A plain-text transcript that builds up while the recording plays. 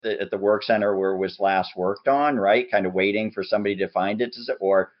at the work center where it was last worked on, right? Kind of waiting for somebody to find it,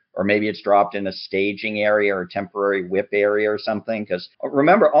 or maybe it's dropped in a staging area or a temporary WIP area or something. Because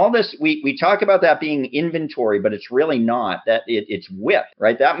remember, all this, we talk about that being inventory, but it's really not. It's WIP,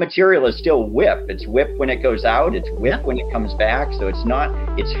 right? That material is still WIP. It's WIP when it goes out. It's WIP when it comes back. So it's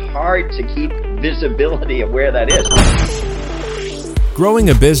hard to keep visibility of where that is. Growing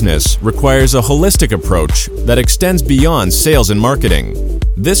a business requires a holistic approach that extends beyond sales and marketing.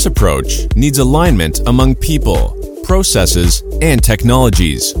 This approach needs alignment among people, processes, and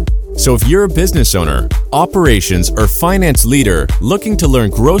technologies. So if you're a business owner, operations, or finance leader looking to learn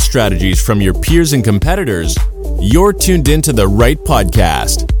growth strategies from your peers and competitors, you're tuned into the right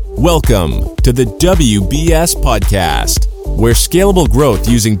podcast. Welcome to the WBS Podcast, where scalable growth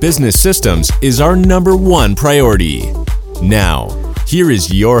using business systems is our number one priority. Now, here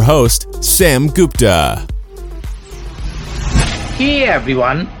is your host, Sam Gupta. Hey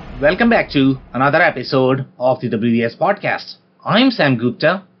everyone, welcome back to another episode of the WBS Podcast. I'm Sam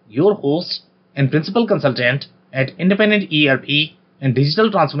Gupta, your host and principal consultant at independent ERP and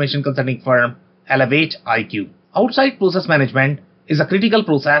digital transformation consulting firm Elevate IQ. Outside process management is a critical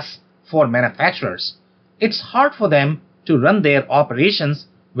process for manufacturers. It's hard for them to run their operations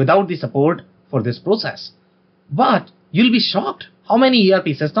without the support for this process. But you'll be shocked how many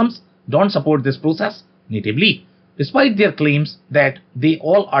ERP systems don't support this process natively, despite their claims that they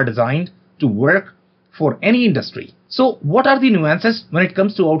all are designed to work for any industry. So what are the nuances when it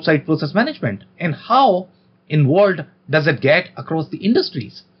comes to outside process management, and how involved does it get across the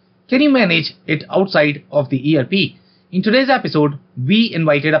industries? Can you manage it outside of the ERP? In today's episode, we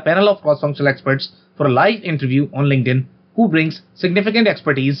invited a panel of cross-functional experts for a live interview on LinkedIn who brings significant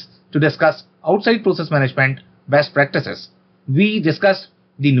expertise to discuss outside process management best practices. We discussed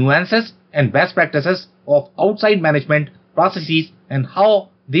the nuances and best practices of outside management processes and how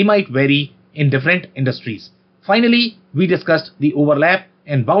they might vary in different industries. Finally, we discussed the overlap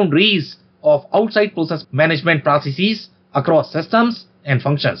and boundaries of outside process management processes across systems and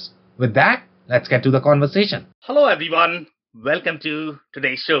functions. With that, let's get to the conversation. Hello everyone, welcome to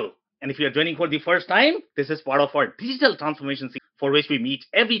today's show. And if you are joining for the first time, this is part of our digital transformation series for which we meet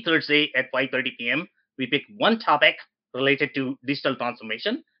every Thursday at 5:30 p.m. We pick one topic related to digital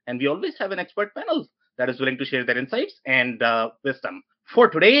transformation, and we always have an expert panel that is willing to share their insights and wisdom. For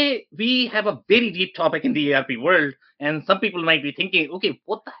today, we have a very deep topic in the ERP world, and some people might be thinking, okay,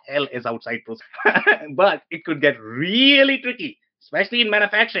 what the hell is outside process? But it could get really tricky, especially in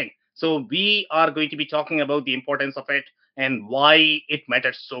manufacturing. So we are going to be talking about the importance of it and why it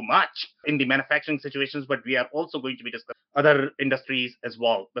matters so much in the manufacturing situations, but we are also going to be discussing other industries as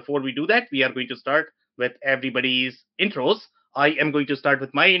well. Before we do that, we are going to start with everybody's intros. I am going to start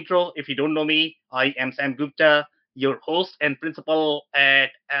with my intro. If you don't know me, I am Sam Gupta, your host and principal at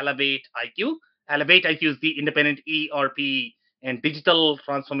Elevate IQ. Elevate IQ is the independent ERP and digital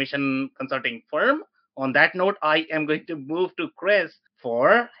transformation consulting firm. On that note, I am going to move to Chris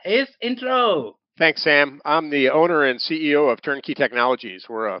for his intro. Thanks, Sam. I'm the owner and CEO of Turnkey Technologies.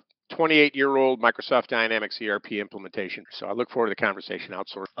 We're a 28-year-old Microsoft Dynamics ERP implementation. So I look forward to the conversation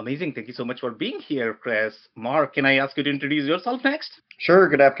outsourced. Amazing. Thank you so much for being here, Chris. Mark, can I ask you to introduce yourself next? Sure.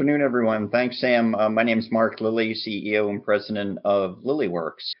 Good afternoon, everyone. Thanks, Sam. My name is Mark Lilly, CEO and president of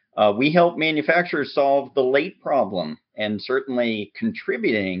LillyWorks. We help manufacturers solve the late problem, and certainly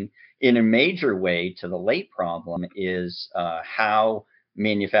contributing in a major way to the late problem is how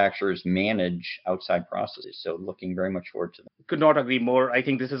manufacturers manage outside processes. So looking very much forward to that. Could not agree more. I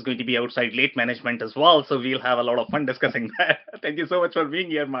think this is going to be outside late management as well. So we'll have a lot of fun discussing that. Thank you so much for being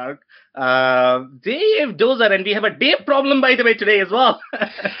here, Mark. Dave Dozer, and we have a Dave problem, by the way, today as well.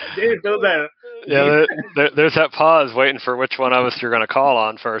 Dave Dozer. Yeah, there's that pause waiting for which one of us you're going to call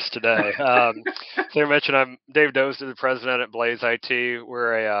on first today. So you mentioned I'm Dave Dozer, the president at Blaze IT.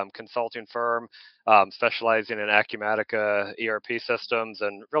 We're a consulting firm specializing in Acumatica ERP systems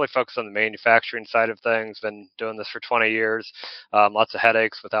and really focused on the manufacturing side of things. Been doing this for 20 years. Lots of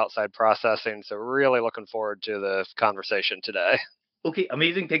headaches with outside processing. So really looking forward to the conversation today. Okay,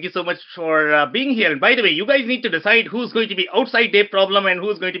 amazing. Thank you so much for being here. And by the way, you guys need to decide who's going to be outside Dave problem and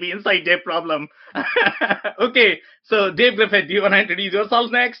who's going to be inside Dave problem. Okay, so Dave Griffith, do you want to introduce yourself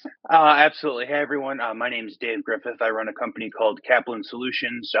next? Absolutely. Hey, everyone. My name is Dave Griffith. I run a company called Kaplan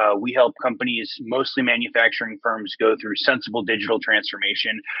Solutions. We help companies, mostly manufacturing firms, go through sensible digital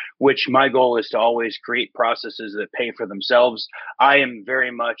transformation, which my goal is to always create processes that pay for themselves. I am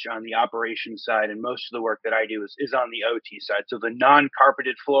very much on the operations side, and most of the work that I do is on the OT side. So the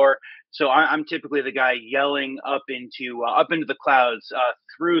non-carpeted floor. So I'm typically the guy yelling up into the clouds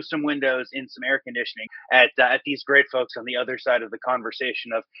through some windows in some air conditioning at these great folks on the other side of the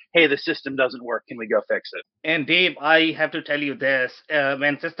conversation of, hey, the system doesn't work. Can we go fix it? And Dave, I have to tell you this: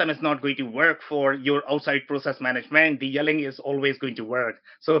 when system is not going to work for your outside process management, the yelling is always going to work.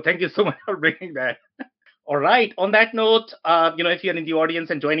 So thank you so much for bringing that. All right. On that note, if you're in the audience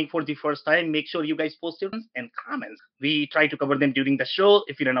and joining for the first time, make sure you guys post your questions and comments. We try to cover them during the show.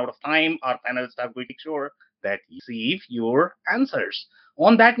 If you run out of time, our panelists are going to make sure that you receive your answers.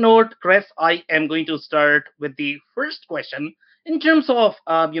 On that note, Chris, I am going to start with the first question in terms of,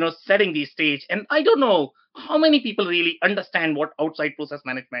 setting the stage. And I don't know how many people really understand what outside process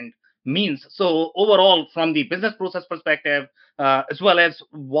management means. So overall, from the business process perspective, as well as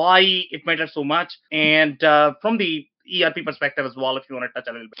why it matters so much, and from the ERP perspective as well, if you want to touch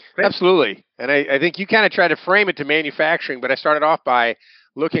a little bit. Chris? Absolutely. And I think you kind of try to frame it to manufacturing, but I started off by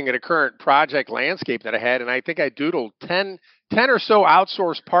looking at a current project landscape that I had, and I think I doodled 10 or so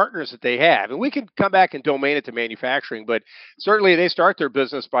outsourced partners that they have. And we can come back and domain it to manufacturing, but certainly they start their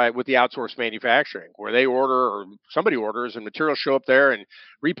business with the outsourced manufacturing, where they order or somebody orders and materials show up there and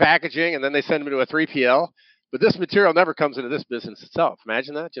repackaging, and then they send them to a 3PL. But this material never comes into this business itself.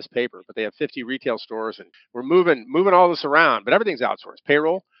 Imagine that, just paper. But they have 50 retail stores, and we're moving all this around. But everything's outsourced.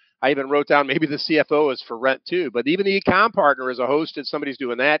 Payroll. I even wrote down maybe the CFO is for rent too. But even the e-com partner is a hosted. Somebody's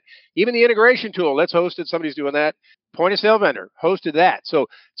doing that. Even the integration tool, that's hosted. Somebody's doing that. Point of sale vendor hosted that. So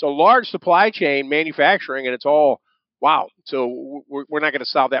it's a large supply chain manufacturing, and it's all wow. So we're not going to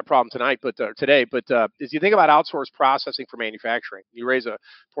solve that problem today. But as you think about outsourced processing for manufacturing, you raise an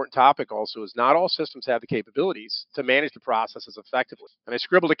important topic also is not all systems have the capabilities to manage the processes effectively. And I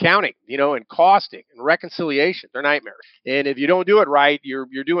scribbled accounting, and costing and reconciliation. They're nightmares. And if you don't do it right, you're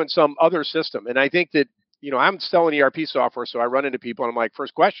doing some other system. And I think that, I'm selling ERP software, so I run into people and I'm like,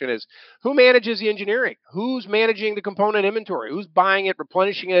 first question is, who manages the engineering? Who's managing the component inventory? Who's buying it,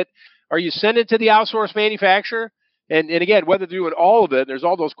 replenishing it? Are you sending it to the outsourced manufacturer? And again, whether they're doing all of it, there's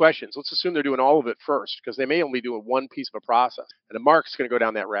all those questions. Let's assume they're doing all of it first, because they may only do one piece of a process. And Mark's going to go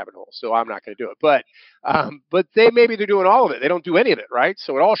down that rabbit hole, so I'm not going to do it. But they're doing all of it. They don't do any of it, right?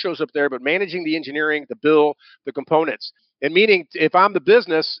 So it all shows up there. But managing the engineering, the bill, the components, and meaning if I'm the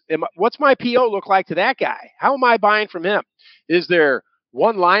business, what's my PO look like to that guy? How am I buying from him? Is there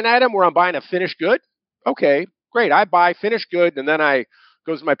one line item where I'm buying a finished good? Okay, great. I buy finished good, and then I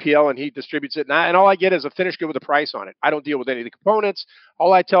goes to my PL and he distributes it. And all I get is a finished good with a price on it. I don't deal with any of the components.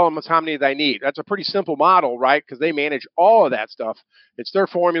 All I tell them is how many I need. That's a pretty simple model, right? Because they manage all of that stuff. It's their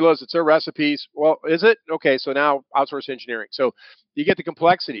formulas. It's their recipes. Well, is it? Okay, so now outsource engineering. So you get the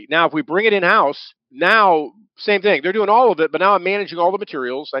complexity. Now, if we bring it in-house, now, same thing. They're doing all of it, but now I'm managing all the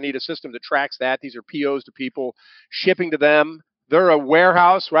materials. I need a system that tracks that. These are POs to people, shipping to them. They're a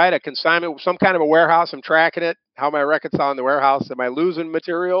warehouse, right? A consignment, some kind of a warehouse. I'm tracking it. How am I reconciling the warehouse? Am I losing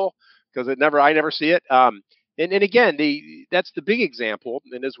material? Because I never see it. And again, that's the big example.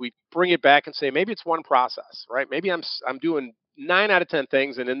 And as we bring it back and say, maybe it's one process, right? Maybe I'm doing 9 out of 10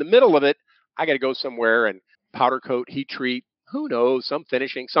 things, and in the middle of it, I got to go somewhere and powder coat, heat treat, who knows, some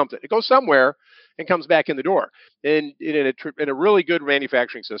finishing, something. It goes somewhere and comes back in the door. And in a really good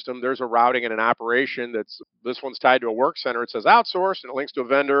manufacturing system, there's a routing and an operation this one's tied to a work center. It says outsourced, and it links to a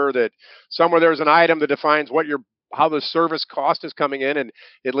vendor that somewhere there's an item that defines how the service cost is coming in, and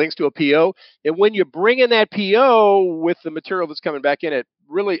it links to a PO. And when you bring in that PO with the material that's coming back in, it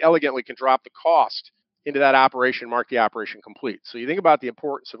really elegantly can drop the cost into that operation, mark the operation complete. So you think about the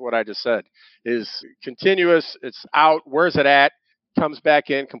importance of what I just said is continuous, it's out, where's it at, comes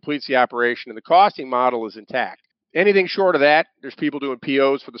back in, completes the operation, and the costing model is intact. Anything short of that, there's people doing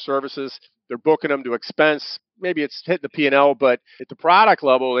POs for the services, they're booking them to expense, maybe it's hitting the P&L, but at the product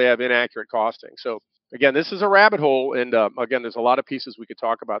level, they have inaccurate costing. So again, this is a rabbit hole, and again, there's a lot of pieces we could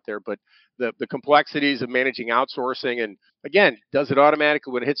talk about there, but the complexities of managing outsourcing, and again, does it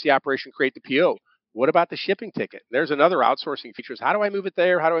automatically, when it hits the operation, create the PO? What about the shipping ticket? There's another outsourcing feature. How do I move it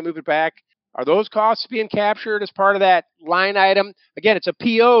there? How do I move it back? Are those costs being captured as part of that line item? Again, it's a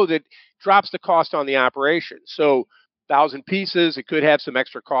PO that drops the cost on the operation. So 1,000 pieces, it could have some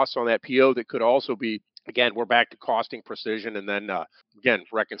extra costs on that PO that could also be, again, we're back to costing precision, and then, again,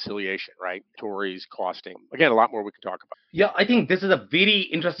 reconciliation, right? Tories, costing. Again, a lot more we can talk about. Yeah, I think this is a very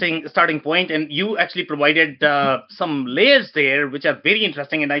interesting starting point, and you actually provided some layers there, which are very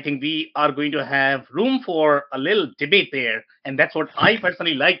interesting, and I think we are going to have room for a little debate there, and that's what I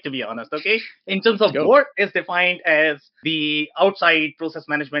personally like, to be honest, okay? In terms of what is defined as the outside process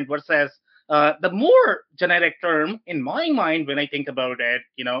management versus The more generic term in my mind, when I think about it,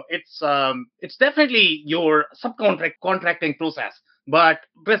 it's definitely your contracting process. But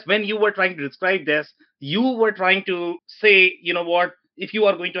Chris, when you were trying to describe this, you were trying to say, you know what, if you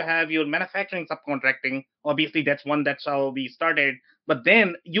are going to have your manufacturing subcontracting, obviously that's how we started. But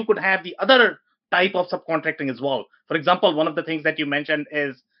then you could have the other type of subcontracting as well. For example, one of the things that you mentioned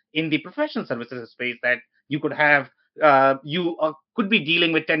is in the professional services space that you could have you could be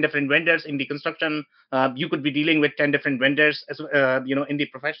dealing with 10 different vendors in the construction. You could be dealing with 10 different vendors as in the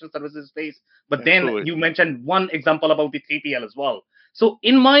professional services space. But then Absolutely. you mentioned one example about the 3PL as well. So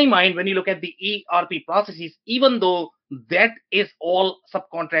in my mind, when you look at the ERP processes, even though that is all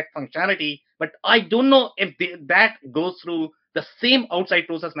subcontract functionality, but I don't know if that goes through the same outside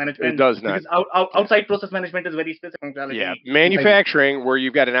process management. It does not. Because outside process management is very specific functionality. Yeah, manufacturing, where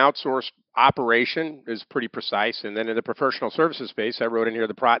you've got an outsourced operation, is pretty precise. And then in the professional services space, I wrote in here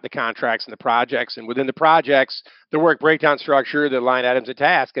the contracts and the projects. And within the projects, the work breakdown structure, the line items and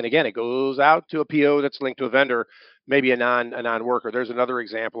tasks. And again, it goes out to a PO that's linked to a vendor, maybe a non-worker. There's another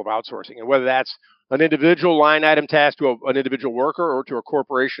example of outsourcing. And whether that's an individual line item task to an individual worker or to a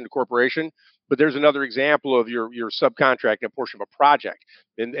corporation to corporation, but there's another example of your subcontracting a portion of a project.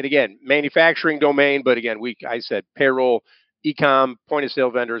 And again, manufacturing domain, but again, I said payroll, e-com, point of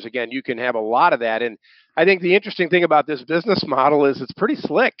sale vendors. Again, you can have a lot of that. And I think the interesting thing about this business model is it's pretty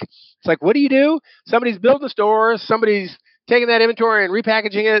slick. It's like, what do? Somebody's building stores, somebody's taking that inventory and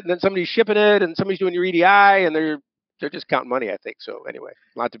repackaging it, and then somebody's shipping it, and somebody's doing your EDI, and they're just counting money, I think. So anyway,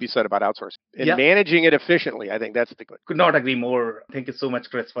 a lot to be said about outsourcing and managing it efficiently. I think that's the good. Could not agree more. Thank you so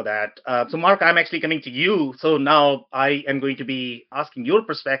much, Chris, for that. So Mark, I'm actually coming to you. So now I am going to be asking your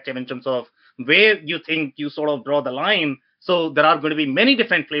perspective in terms of where you think you sort of draw the line. So there are going to be many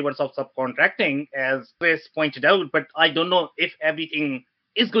different flavors of subcontracting, as Chris pointed out, but I don't know if everything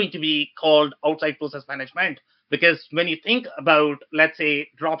is going to be called outside process management. Because when you think about, let's say,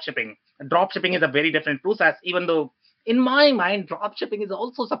 dropshipping is a very different process, even though in my mind, dropshipping is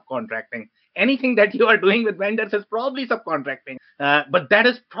also subcontracting. Anything that you are doing with vendors is probably subcontracting. But that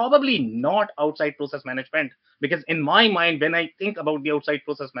is probably not outside process management. Because in my mind, when I think about the outside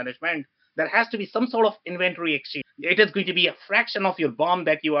process management, there has to be some sort of inventory exchange. It is going to be a fraction of your BOM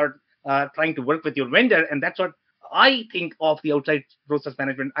that you are trying to work with your vendor. And that's what I think of the outside process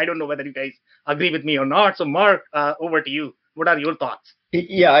management. I don't know whether you guys agree with me or not. So Mark, over to you. What are your thoughts?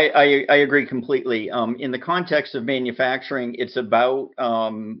 Yeah, I agree completely. In the context of manufacturing, it's about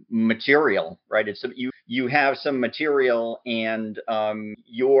material, right? It's you have some material, and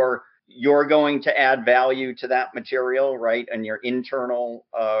you're going to add value to that material, right? And your internal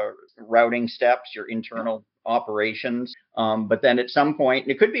routing steps, your internal operations. But then at some point,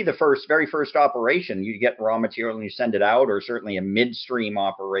 and it could be the very first operation, you get raw material and you send it out, or certainly a midstream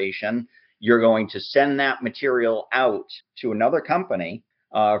operation. You're going to send that material out to another company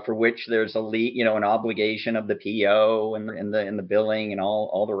for which there's an obligation of the PO and the billing and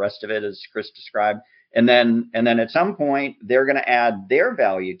all the rest of it, as Chris described. And then at some point they're going to add their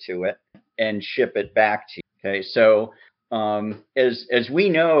value to it and ship it back to you. Okay, so as we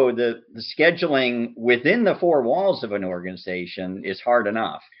know, the scheduling within the four walls of an organization is hard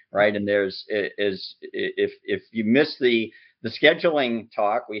enough, right? And if you miss the scheduling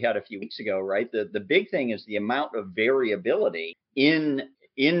talk we had a few weeks ago, right? The big thing is the amount of variability in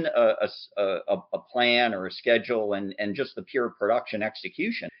a plan or a schedule and just the pure production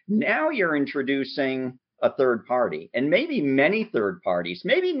execution. Now you're introducing a third party, and maybe many third parties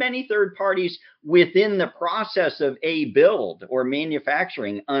within the process of a build or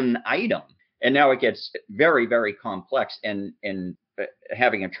manufacturing an item. And now it gets very, very complex and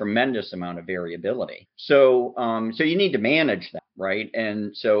having a tremendous amount of variability. So you need to manage that, right?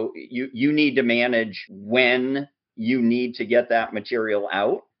 And so you need to manage when you need to get that material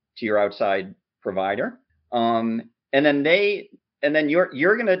out to your outside provider. And then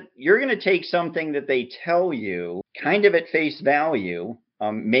you're gonna take something that they tell you kind of at face value.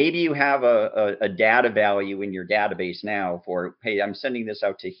 Maybe you have a data value in your database now for, hey, I'm sending this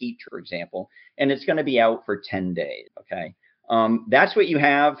out to Heat, for example, and it's going to be out for 10 days. Okay. That's what you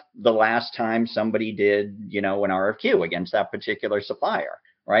have the last time somebody did, an RFQ against that particular supplier,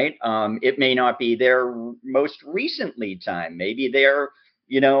 right? It may not be their most recent lead time. Maybe they're,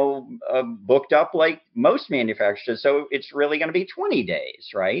 booked up like most manufacturers. So it's really going to be 20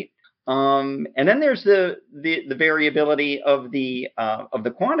 days, right? And then there's the variability of the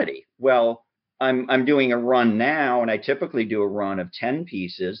quantity. Well, I'm doing a run now, and I typically do a run of 10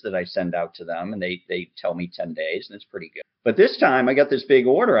 pieces that I send out to them, and they tell me 10 days, and it's pretty good. But this time I got this big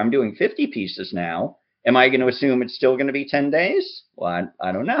order. I'm doing 50 pieces now, Am I going to assume it's still going to be 10 days? Well,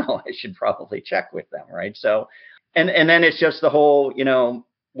 I don't know. I should probably check with them, right? So, and then it's just the whole,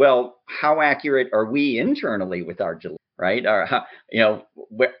 well, how accurate are we internally with our delivery, right? Or,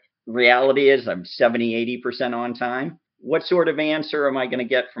 reality is I'm 70, 80% on time. What sort of answer am I going to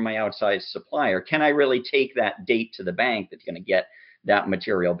get from my outside supplier? Can I really take that date to the bank that's going to get that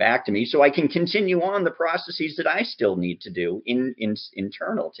material back to me so I can continue on the processes that I still need to do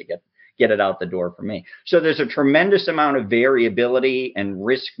internal to get it out the door for me? So there's a tremendous amount of variability and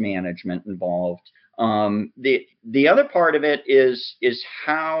risk management involved. The other part of it is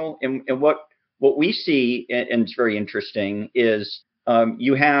how and what we see, and it's very interesting, is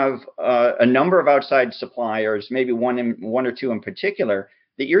you have a number of outside suppliers, maybe one or two in particular,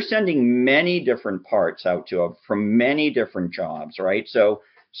 that you're sending many different parts out to from many different jobs, right? So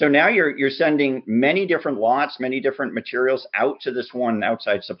now you're sending many different lots, many different materials out to this one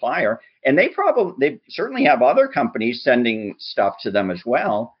outside supplier, and they certainly have other companies sending stuff to them as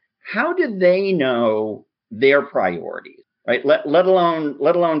well. How do they know their priorities, right? Let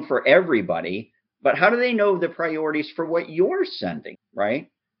alone for everybody. But how do they know the priorities for what you're sending, right?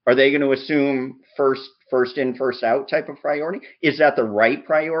 Are they going to assume first in, first out type of priority? Is that the right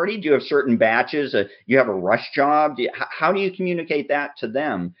priority? Do you have certain batches? You have a rush job? How do you communicate that to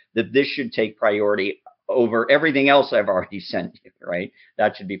them that this should take priority over everything else I've already sent you, right?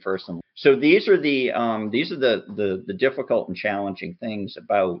 That should be first. So these are the difficult and challenging things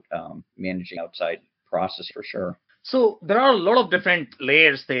about managing outside process for sure. So there are a lot of different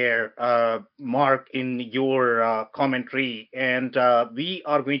layers there, Mark, in your commentary, and we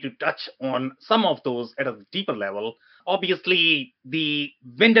are going to touch on some of those at a deeper level. Obviously, the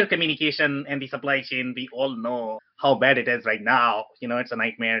vendor communication and the supply chain, we all know how bad it is right now. It's a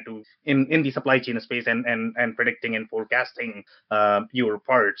nightmare in the supply chain space and predicting and forecasting your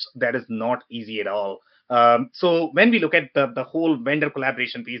parts. That is not easy at all. So when we look at the whole vendor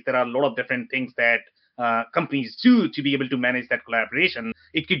collaboration piece, there are a lot of different things that companies do to be able to manage that collaboration.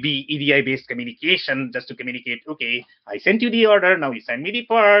 It could be EDI-based communication, just to communicate, okay, I sent you the order, now you send me the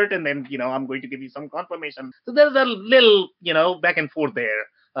part, and then, I'm going to give you some confirmation. So there's a little, back and forth there.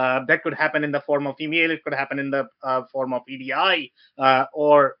 That could happen in the form of email, it could happen in the form of EDI,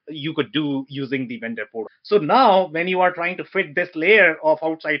 or you could do using the vendor portal. So now when you are trying to fit this layer of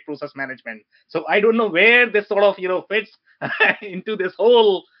outside process management, so I don't know where this sort of, fits into this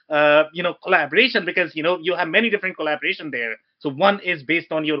whole collaboration, because you have many different collaboration there. So one is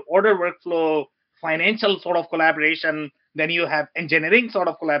based on your order workflow, financial sort of collaboration, then you have engineering sort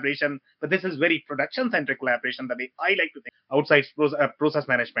of collaboration, but this is very production centric collaboration that I like to think outside process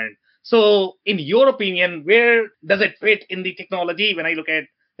management. So in your opinion, where does it fit in the technology when I look at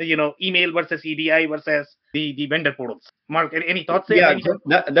email versus EDI versus the vendor portals? Mark, any thoughts there?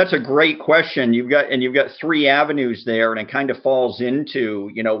 Yeah, that's a great question. You've got three avenues there, and it kind of falls into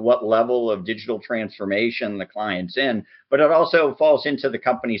what level of digital transformation the client's in, but it also falls into the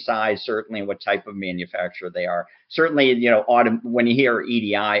company size, certainly what type of manufacturer they are. Certainly, when you hear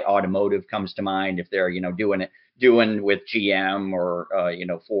EDI, automotive comes to mind. If they're doing with GM or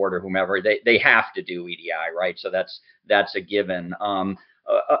Ford or whomever, they have to do EDI, right? So that's a given.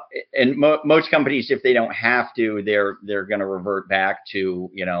 And most companies, if they don't have to, they're going to revert back to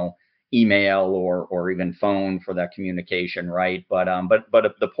email or even phone for that communication, right? But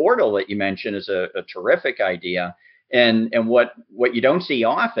the portal that you mentioned is a terrific idea, and what you don't see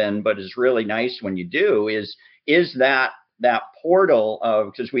often, but is really nice when you do, is that portal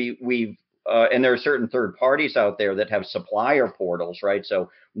of, because we've and there are certain third parties out there that have supplier portals, right? So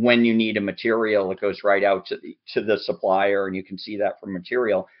when you need a material, it goes right out to the supplier, and you can see that for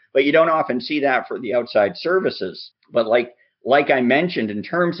material. But you don't often see that for the outside services. But like I mentioned, in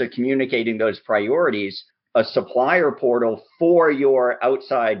terms of communicating those priorities, a supplier portal for your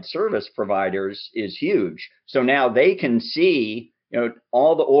outside service providers is huge. So now they can see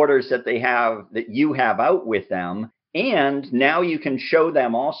all the orders that you have out with them. And now you can show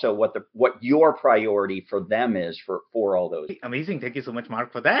them also what your priority for them is for all those. Amazing. Thank you so much,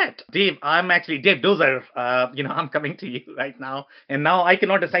 Mark, for that. Dave, I'm actually Dave Dozer. I'm coming to you right now. And now I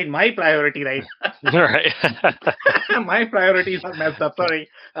cannot decide my priority right now. Right. My priorities are messed up. Sorry.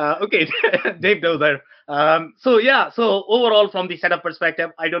 Okay, Dave Dozer. So overall, from the setup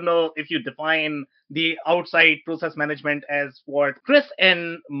perspective, I don't know if you define the outside process management as what Chris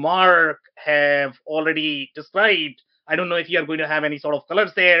and Mark have already described. I don't know if you are going to have any sort of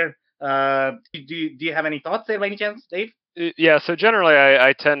colors there. Do you have any thoughts there by any chance, Dave? Yeah, so generally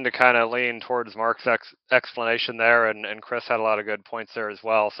I tend to kind of lean towards Mark's explanation there, and Chris had a lot of good points there as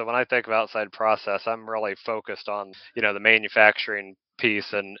well. So when I think of outside process, I'm really focused on, the manufacturing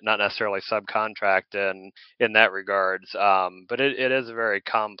piece and not necessarily subcontract in that regards. But it is a very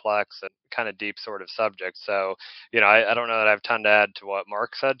complex and kind of deep sort of subject. So, I don't know that I have ton to add to what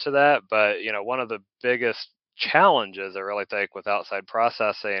Mark said to that, but, one of the biggest challenges I really think with outside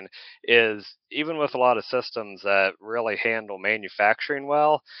processing is even with a lot of systems that really handle manufacturing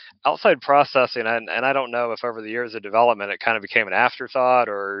well, outside processing, and I don't know if over the years of development it kind of became an afterthought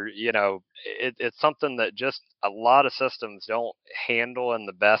or, it's something that just a lot of systems don't handle in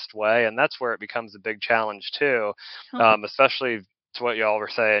the best way. And that's where it becomes a big challenge too, especially to what y'all were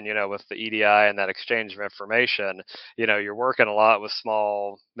saying, with the EDI and that exchange of information. You're working a lot with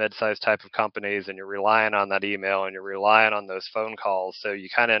small, mid-sized type of companies, and you're relying on that email and you're relying on those phone calls. So you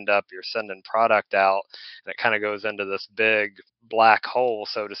kind of end up, you're sending product out and it kind of goes into this big black hole,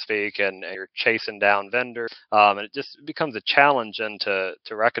 so to speak, and you're chasing down vendors. And it just becomes a challenge and to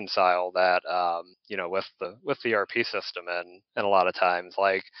reconcile that, with the ERP system. And a lot of times,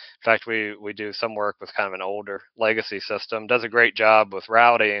 like, in fact, we do some work with kind of an older legacy system, does a great job with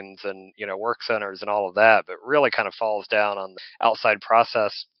routings and, work centers and all of that, but really kind of falls down on the outside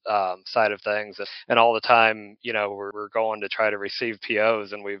process side of things. And all the time, we're going to try to receive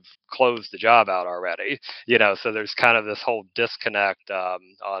POs and we've closed the job out already, so there's kind of this whole disconnect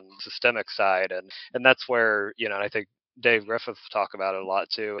on systemic side. And that's where, and I think Dave Griffith talk about it a lot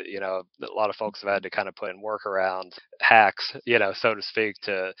too. A lot of folks have had to kind of put in workarounds, hacks, so to speak,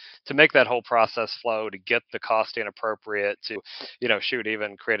 to make that whole process flow, to get the costing appropriate, to,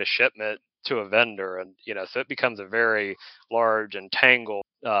 even create a shipment to a vendor. And, so it becomes a very large and tangled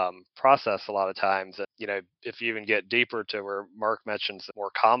process a lot of times. If you even get deeper to where Mark mentions more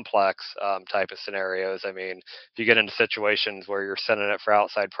complex type of scenarios, I mean, if you get into situations where you're sending it for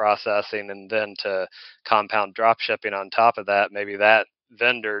outside processing and then to compound drop shipping on top of that, maybe that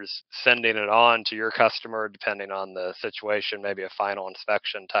vendors sending it on to your customer, depending on the situation, maybe a final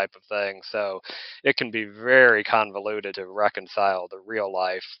inspection type of thing. So it can be very convoluted to reconcile the real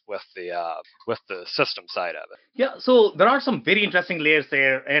life with the system side of it. Yeah, so there are some very interesting layers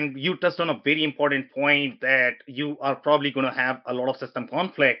there, and you touched on a very important point that you are probably going to have a lot of system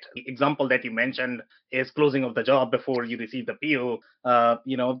conflict. The example that you mentioned is closing of the job before you receive the PO.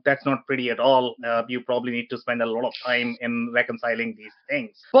 That's not pretty at all. You probably need to spend a lot of time in reconciling these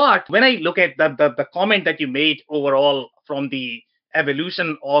things. But when I look at the comment that you made overall from the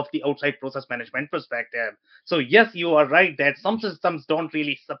evolution of the outside process management perspective. So yes, you are right that some systems don't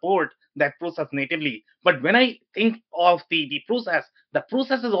really support that process natively. But when I think of the process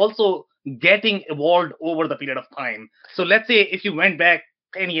is also getting evolved over the period of time. So let's say if you went back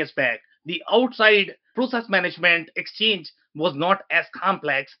 10 years back, the outside process management exchange was not as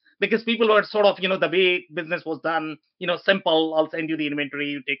complex because people were sort of, the way business was done, simple. I'll send you the inventory,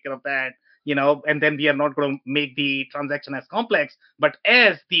 you take care of that. And then we are not going to make the transaction as complex. But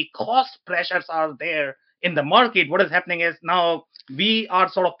as the cost pressures are there in the market, what is happening is now we are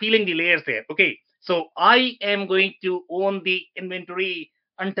sort of peeling the layers there. Okay, so I am going to own the inventory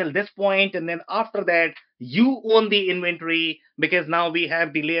until this point, and then after that, you own the inventory because now we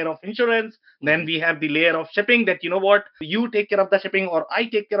have the layer of insurance. Then we have the layer of shipping that, you take care of the shipping or I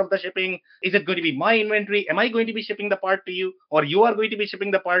take care of the shipping. Is it going to be my inventory? Am I going to be shipping the part to you or you are going to be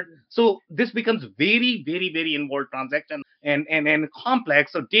shipping the part? So this becomes very, very, very involved transaction and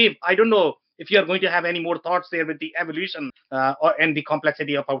complex. So Dave, I don't know if you are going to have any more thoughts there with the evolution and the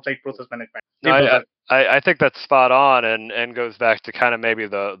complexity of outside process management. No, I think that's spot on and goes back to kind of maybe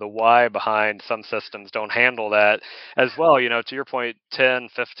the why behind some systems don't handle that as well. To your point, 10,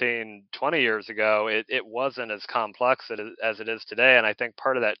 15, 20 years ago, it wasn't as complex as it is today. And I think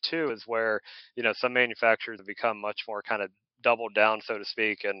part of that too is where, some manufacturers have become much more kind of doubled down, so to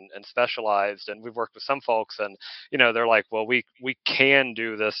speak, and specialized. And we've worked with some folks and, they're like, well, we can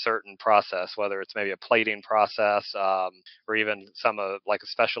do this certain process, whether it's maybe a plating process or even some like a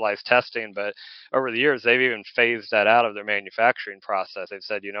specialized testing. But over the years, they've even phased that out of their manufacturing process. They've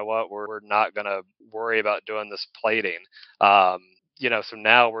said, you know what, we're not going to worry about doing this plating. So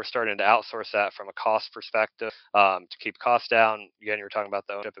now we're starting to outsource that from a cost perspective to keep costs down. Again, you were talking about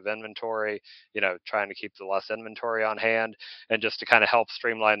the ownership of inventory, trying to keep the less inventory on hand and just to kind of help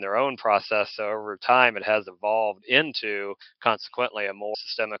streamline their own process. So over time, it has evolved into consequently a more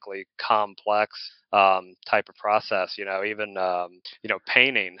systemically complex type of process. Even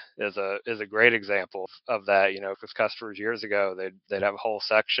painting is a great example of that. Because customers years ago they'd have a whole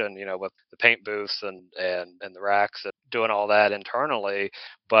section with the paint booths and the racks and doing all that internally,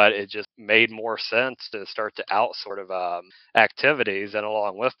 but it just made more sense to start to outsource activities. And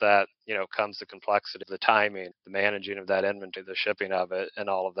along with that, comes the complexity, the timing, the managing of that inventory, the shipping of it, and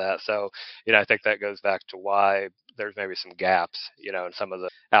all of that. So, I think that goes back to why there's maybe some gaps, in some of the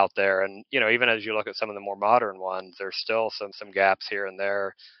out there. And, even as you look at some of the more modern ones, there's still some gaps here and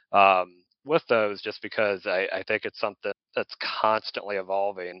there with those, just because I think it's something that's constantly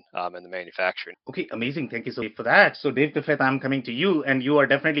evolving in the manufacturing. Okay, amazing. Thank you so much for that. So, Dave Griffith, I'm coming to you, and you are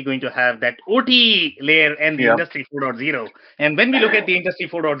definitely going to have that OT layer and the Industry 4.0. And when we look at the Industry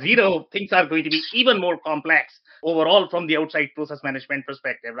 4.0, things are going to be even more complex overall from the outside process management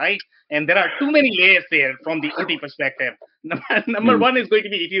perspective, right? And there are too many layers there from the OT perspective. Number one is going to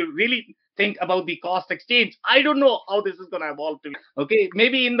be, if you really think about the cost exchange, I don't know how this is going to evolve to. Okay,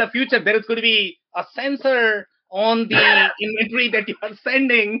 maybe in the future there is going to be a sensor on the inventory that you are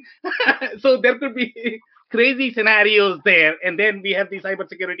sending. So there could be crazy scenarios there. And then we have the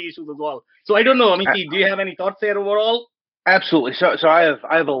cybersecurity issues as well. So I don't know, Amiti, do you have any thoughts there overall? Absolutely. So I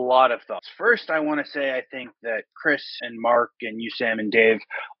have a lot of thoughts. First, I want to say I think that Chris and Mark and you, Sam and Dave,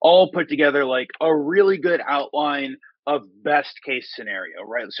 all put together like a really good outline of best case scenario,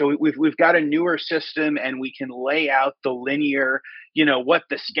 right? So we've got a newer system and we can lay out the linear, what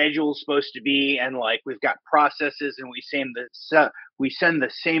the schedule is supposed to be, and like we've got processes and we send the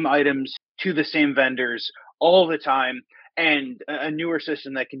same items to the same vendors all the time, and a newer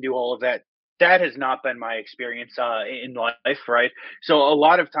system that can do all of that. That has not been my experience in life, right? So a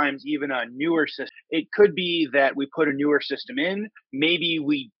lot of times, even a newer system, it could be that we put a newer system in. Maybe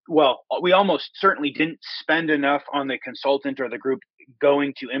we almost certainly didn't spend enough on the consultant or the group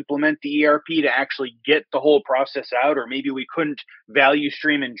going to implement the ERP to actually get the whole process out, or maybe we couldn't value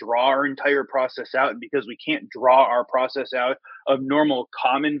stream and draw our entire process out. And because we can't draw our process out of normal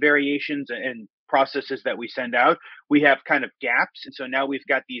common variations and processes that we send out, we have kind of gaps. And so now we've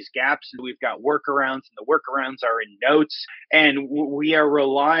got these gaps and we've got workarounds, and the workarounds are in notes, and we are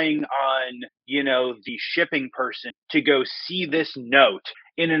relying on, the shipping person to go see this note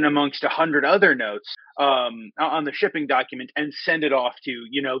in and amongst 100 other notes on the shipping document and send it off to,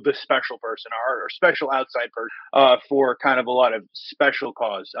 the special person or special outside person for kind of a lot of special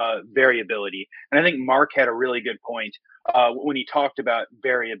cause variability. And I think Mark had a really good point when he talked about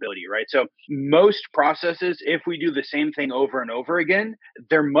variability, right? So most processes, if we do the same thing over and over again,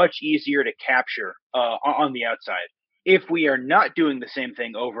 they're much easier to capture on the outside. If we are not doing the same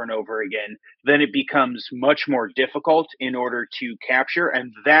thing over and over again, then it becomes much more difficult in order to capture.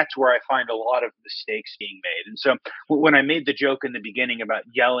 And that's where I find a lot of mistakes being made. And so when I made the joke in the beginning about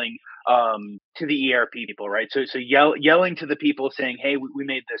yelling to the ERP people, right? So yelling to the people saying, hey, we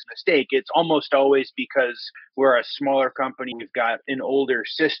made this mistake. It's almost always because we're a smaller company. We've got an older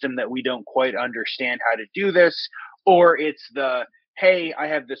system that we don't quite understand how to do this. Or it's hey, I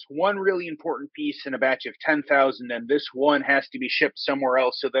have this one really important piece in a batch of 10,000, and this one has to be shipped somewhere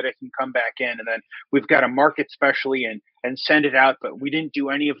else so that it can come back in. And then we've got to mark it specially and send it out, but we didn't do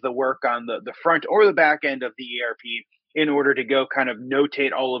any of the work on the front or the back end of the ERP in order to go kind of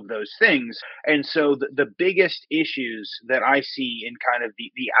notate all of those things. And so the biggest issues that I see in kind of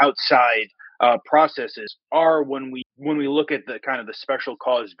the outside processes are when we look at the kind of the special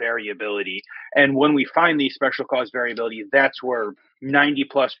cause variability. And when we find the special cause variability, that's where 90+%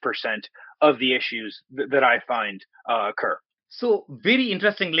 of the issues that I find occur. So very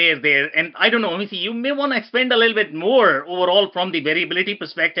interesting layers there. And I don't know, Amiti, you may want to expand a little bit more overall from the variability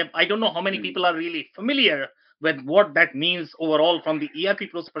perspective. I don't know how many people are really familiar with what that means overall from the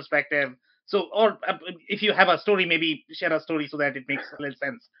ERP process perspective. So, or if you have a story, maybe share a story so that it makes a little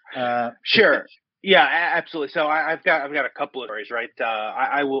sense. Sure. Yeah, absolutely. So I've got a couple of stories, right?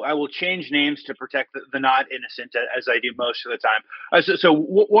 I will change names to protect the not innocent, as I do most of the time. So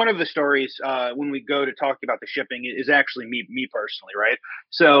one of the stories when we go to talk about the shipping is actually me personally, right?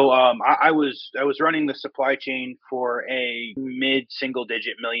 So I was running the supply chain for a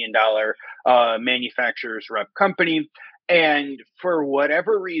mid-single-digit $1 million manufacturer's rep company. And for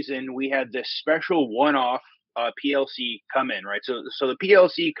whatever reason, we had this special one-off PLC come in, right? So the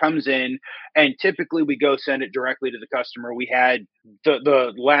PLC comes in, and typically we go send it directly to the customer. We had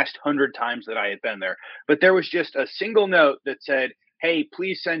the last 100 times that I had been there, but there was just a single note that said, hey,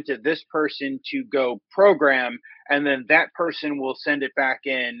 please send to this person to go program, and then that person will send it back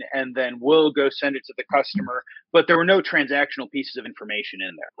in, and then we'll go send it to the customer. But there were no transactional pieces of information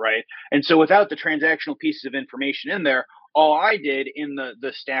in there, right? And so without the transactional pieces of information in there, all I did in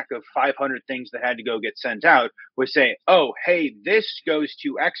the stack of 500 things that had to go get sent out was say, oh, hey, this goes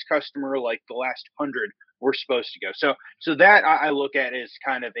to X customer, like the last 100 were supposed to go. So that I look at as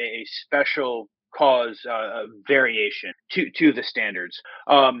kind of a special cause variation to the standards.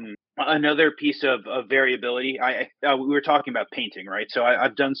 Another piece of variability. We were talking about painting, right? So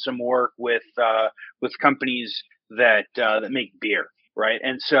I've done some work with companies that make beer, right?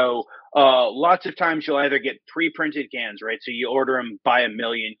 And so lots of times you'll either get pre-printed cans, right? So you order them by a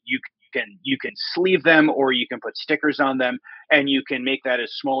million. You can sleeve them, or you can put stickers on them, and you can make that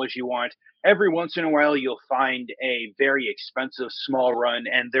as small as you want. Every once in a while, you'll find a very expensive small run,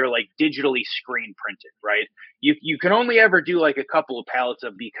 and they're like digitally screen printed, right? You can only ever do like a couple of pallets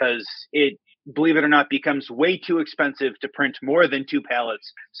of, because it, believe it or not, becomes way too expensive to print more than 2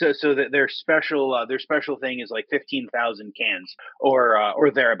 pallets. So that their special thing is like 15,000 cans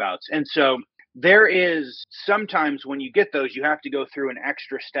or thereabouts. And so there is sometimes when you get those, you have to go through an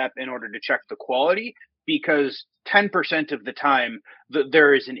extra step in order to check the quality, because 10% of the time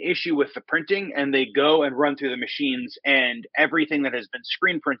there is an issue with the printing, and they go and run through the machines, and everything that has been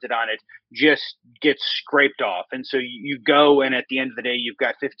screen printed on it just gets scraped off. And so you go, and at the end of the day, you've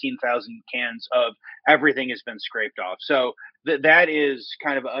got 15,000 cans of everything has been scraped off. So that is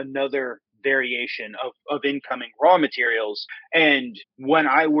kind of another variation of incoming raw materials. And when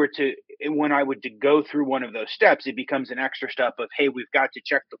I would to go through one of those steps, it becomes an extra step of, hey, we've got to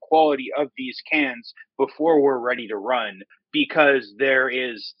check the quality of these cans before we're ready to run, because there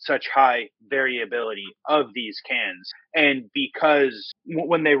is such high variability of these cans. And because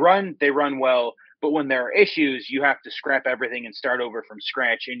when they run well, but when there are issues, you have to scrap everything and start over from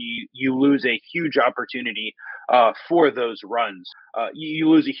scratch, and you lose a huge opportunity for those runs. You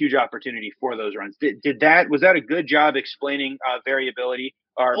lose a huge opportunity for those runs. Was that a good job explaining variability,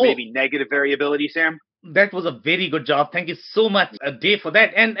 or maybe negative variability, Sam? That was a very good job. Thank you so much, Dave, for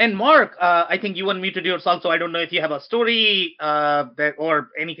that. And Mark, I think you unmuted yourself, so I don't know if you have a story that or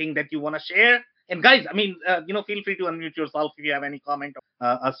anything that you want to share. And guys, I mean, feel free to unmute yourself if you have any comment or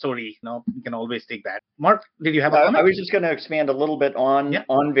a story. You can always take that. Mark, did you have a comment? I was just going to expand a little bit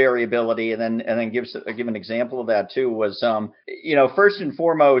on variability, and then give an example of that too. Was first and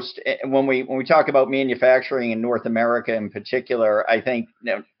foremost, when we talk about manufacturing in North America in particular, I think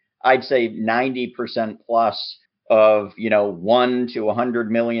I'd say 90% plus of $1 to $100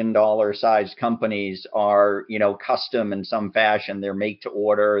 million sized companies are custom in some fashion. They're make to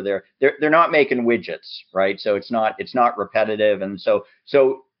order. They're not making widgets, right? So it's not repetitive, and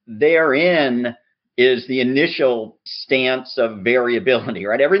so therein is the initial stance of variability,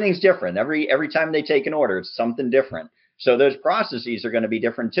 right? Everything's different. Every time they take an order, it's something different. So those processes are going to be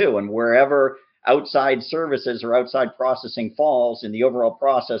different too, and wherever outside services or outside processing falls in the overall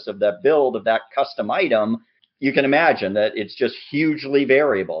process of that build of that custom item, you can imagine that it's just hugely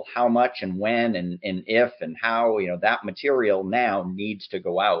variable how much and when and if and how that material now needs to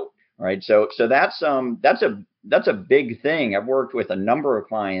go out, right? So that's a big thing. I've worked with a number of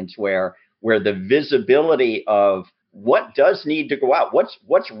clients where the visibility of what does need to go out,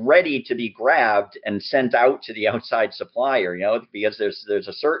 what's ready to be grabbed and sent out to the outside supplier, because there's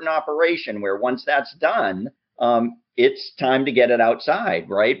a certain operation where once that's done, it's time to get it outside,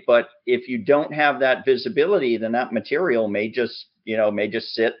 right? But if you don't have that visibility, then that material may just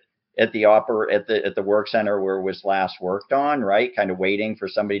sit at the work center where it was last worked on, right? Kind of waiting for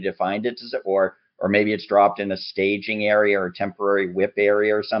somebody to find it, or maybe it's dropped in a staging area or temporary WIP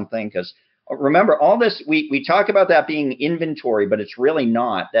area or something. Because remember, all this we talk about that being inventory, but it's really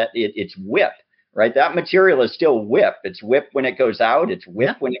not. That it's WIP. Right, that material is still WIP. It's WIP when it goes out. It's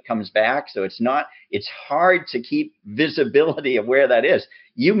WIP when it comes back. So it's hard to keep visibility of where that is.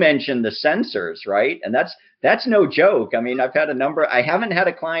 You mentioned the sensors, right? And that's no joke. I mean, I've had a number. I haven't had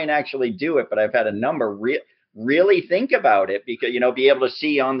a client actually do it, but I've had a number really think about it, because be able to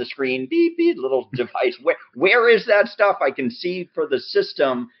see on the screen, beep beep, little device. Where is that stuff? I can see for the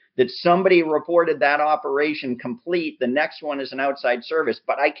system that somebody reported that operation complete. The next one is an outside service,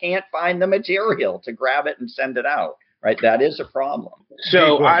 but I can't find the material to grab it and send it out. Right, that is a problem.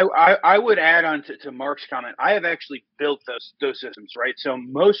 So I would add on to Mark's comment. I have actually built those systems, right? So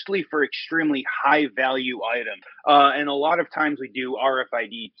mostly for extremely high value items, and a lot of times we do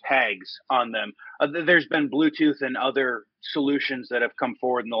RFID tags on them. There's been Bluetooth and other solutions that have come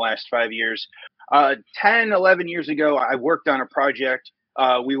forward in the last 5 years. 10, 11 years ago, I worked on a project.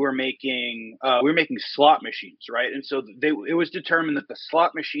 We were making slot machines, right? And so it was determined that the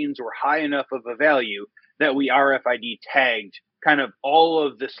slot machines were high enough of a value that we RFID tagged kind of all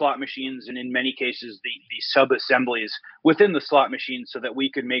of the slot machines, and in many cases the sub-assemblies within the slot machines, so that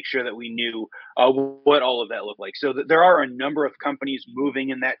we could make sure that we knew what all of that looked like. So there are a number of companies moving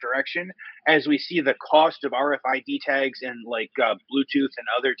in that direction. As we see the cost of RFID tags and like Bluetooth and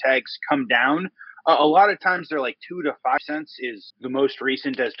other tags come down, A lot of times they're like 2 to 5 cents is the most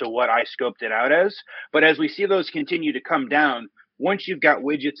recent as to what I scoped it out as. But as we see those continue to come down, once you've got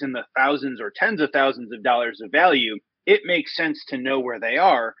widgets in the thousands or tens of thousands of dollars of value, it makes sense to know where they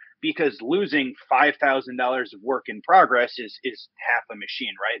are, because losing $5,000 of work in progress is half a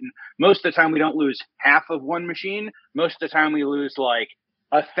machine, right? And most of the time we don't lose half of one machine. Most of the time we lose like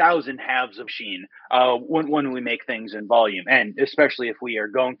 1,000 halves of machine when we make things in volume, and especially if we are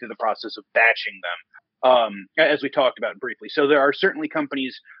going through the process of batching them, as we talked about briefly. So there are certainly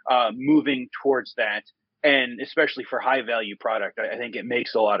companies moving towards that, and especially for high value product, I think it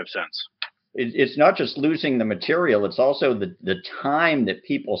makes a lot of sense. It's not just losing the material; it's also the time that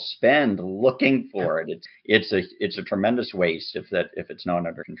people spend looking for it. It's a tremendous waste if it's not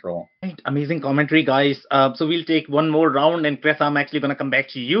under control. Right. Amazing commentary, guys. So we'll take one more round, and Chris, I'm actually going to come back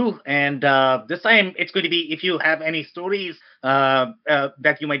to you. And this time, it's going to be, if you have any stories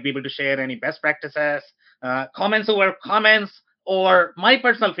that you might be able to share, any best practices, comments over comments, or my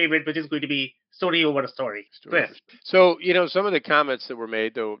personal favorite, which is going to be story over a story. Chris. So, some of the comments that were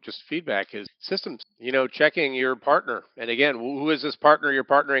made, though, just feedback, is systems, checking your partner. And again, who is this partner you're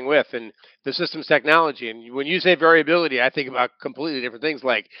partnering with, and the systems technology. And when you say variability, I think about completely different things,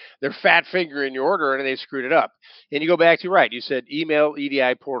 like they're fat fingering your order and they screwed it up. And you go back to, right, you said email,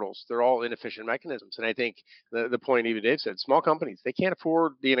 EDI portals, they're all inefficient mechanisms. And I think the point even Dave said, small companies, they can't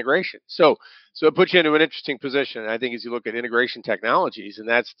afford the integration. So it puts you into an interesting position. And I think as you look at integration technologies, and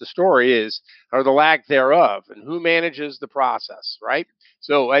that's the story or the lack thereof, and who manages the process, right?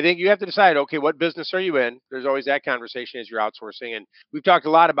 So I think you have to decide, okay, what business are you in? There's always that conversation as you're outsourcing. And we've talked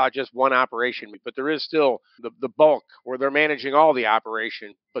a lot about just one operation, but there is still the bulk where they're managing all the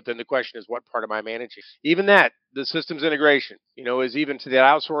operation. But then the question is, what part am I managing? Even that, the systems integration, is even to that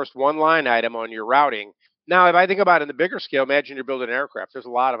outsourced one line item on your routing. Now, if I think about it in the bigger scale, imagine you're building an aircraft. There's a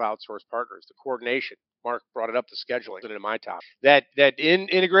lot of outsourced partners. The coordination, Mark brought it up, the scheduling, in my top. That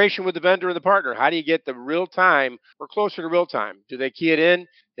integration with the vendor and the partner, how do you get the real time or closer to real time? Do they key it in?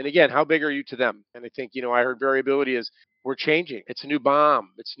 And again, how big are you to them? And I think, I heard variability is we're changing. It's a new bomb.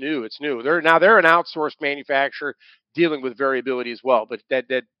 It's new. They're an outsourced manufacturer dealing with variability as well. But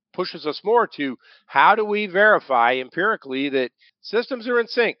that pushes us more to how do we verify empirically that systems are in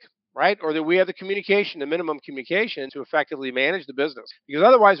sync? Right? Or that we have the minimum communication to effectively manage the business, because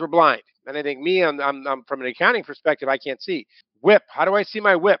otherwise we're blind. And I think I'm from an accounting perspective, I can't see WIP. How do I see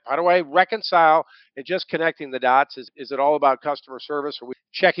my WIP? How do I reconcile? And just connecting the dots, is it all about customer service? Are we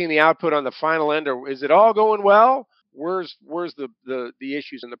checking the output on the final end, or is it all going well? Where's the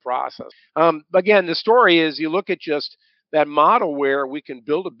issues in the process? Again, the story is you look at just that model where we can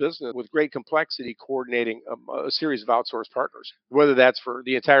build a business with great complexity, coordinating a series of outsourced partners, whether that's for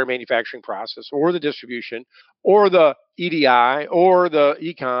the entire manufacturing process or the distribution or the EDI or the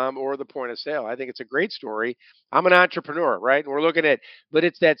e-com or the point of sale. I think it's a great story. I'm an entrepreneur, right? And we're looking at, but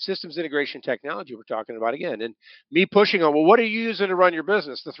it's that systems integration technology we're talking about again. And me pushing on, well, what are you using to run your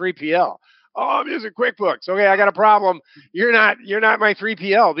business? The 3PL. Oh, I'm using QuickBooks. Okay, I got a problem. You're not my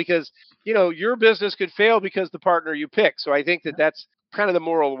 3PL, because your business could fail because the partner you pick. So I think that's kind of the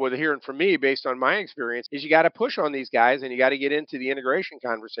moral we're hearing from me, based on my experience, is you got to push on these guys, and you got to get into the integration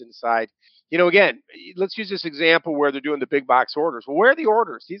conversation side. Again, let's use this example where they're doing the big box orders. Well, where are the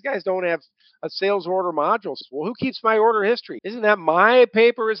orders? These guys don't have a sales order module. Well, who keeps my order history? Isn't that my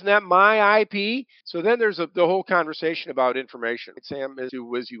paper? Isn't that my IP? So then there's the whole conversation about information, Sam, as you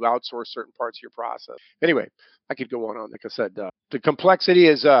outsource certain parts of your process. Anyway, I could go on. Like I said, the complexity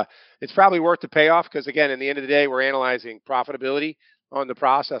is it's probably worth the payoff, because again, in the end of the day, we're analyzing profitability on the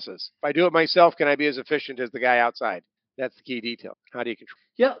processes. If I do it myself, can I be as efficient as the guy outside? That's the key detail. How do you control?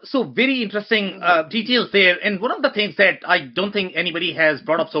 Yeah, so very interesting details there. And one of the things that I don't think anybody has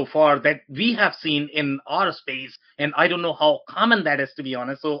brought up so far that we have seen in our space, and I don't know how common that is, to be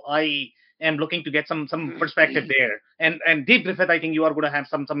honest. So I am looking to get some perspective there. And Dave Griffith, I think you are going to have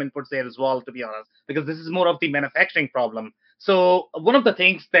some inputs there as well, to be honest, because this is more of the manufacturing problem. So one of the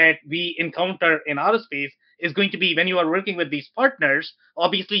things that we encounter in our space is going to be, when you are working with these partners,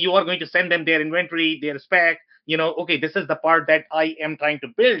 obviously you are going to send them their inventory, their spec, okay, this is the part that I am trying to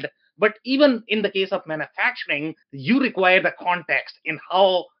build. But even in the case of manufacturing, you require the context in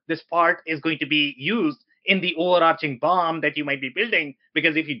how this part is going to be used in the overarching BOM that you might be building,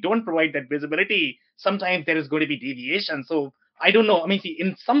 because if you don't provide that visibility, sometimes there is going to be deviation. So I don't know. I mean, see,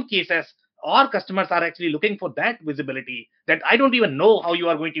 in some cases, our customers are actually looking for that visibility, that I don't even know how you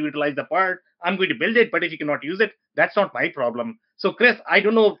are going to utilize the part. I'm going to build it, but if you cannot use it, that's not my problem. So, Chris, I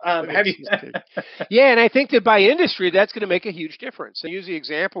don't know. Have you? Yeah, and I think that by industry, that's going to make a huge difference. I use the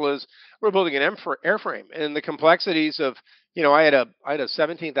example as we're building an airframe, and the complexities of I had a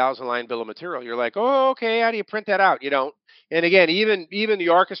 17,000 line bill of material. You're like, oh, okay, how do you print that out? You don't. And again, even the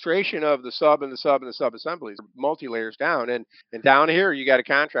orchestration of the sub and the sub and the sub assemblies, multi layers down, and down here you got a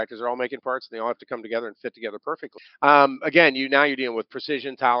contractors. They're all making parts, and they all have to come together and fit together perfectly. Again, you're dealing with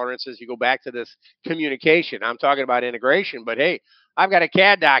precision tolerances. You go back to this communication. I'm talking about integration, but hey, I've got a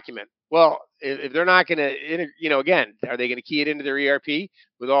CAD document. Well, if they're not going to, again, are they going to key it into their ERP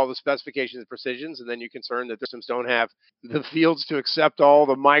with all the specifications and precisions? And then you're concerned that the systems don't have the fields to accept all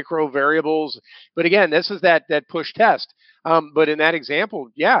the micro variables. But again, this is that push test. But in that example,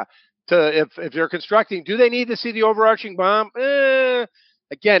 yeah, if they're constructing, do they need to see the overarching BOM?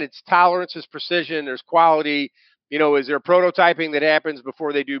 Again, it's tolerance, it's precision, there's quality. Is there prototyping that happens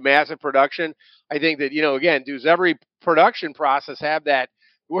before they do massive production? I think that, again, does every production process have that?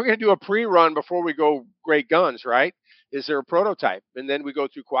 We're going to do a pre-run before we go great guns, right? Is there a prototype? And then we go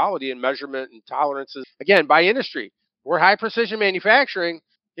through quality and measurement and tolerances. Again, by industry, we're high precision manufacturing.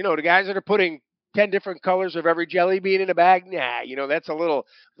 The guys that are putting 10 different colors of every jelly bean in a bag, that's a little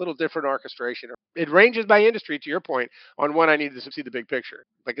different orchestration. It ranges by industry, to your point, on when I need to see the big picture.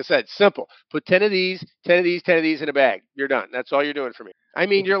 Like I said, simple. Put 10 of these, 10 of these, 10 of these in a bag. You're done. That's all you're doing for me. I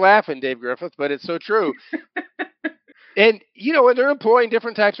mean, you're laughing, Dave Griffith, but it's so true. And, and they're employing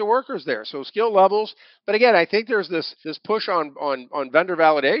different types of workers there. So skill levels. But again, I think there's this push on vendor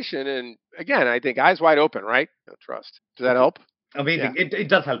validation. And again, I think eyes wide open, right? No trust. Does that help? Amazing. Yeah. It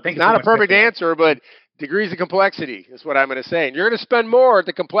does help. Thank you. Not a perfect answer, but degrees of complexity is what I'm going to say. And you're going to spend more at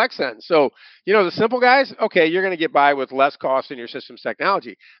the complex end. So, the simple guys, okay, you're going to get by with less cost in your systems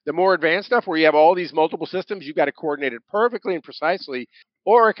technology. The more advanced stuff where you have all these multiple systems, you've got to coordinate it perfectly and precisely,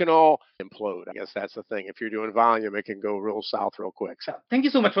 or it can all implode. I guess that's the thing. If you're doing volume, it can go real south real quick. So, thank you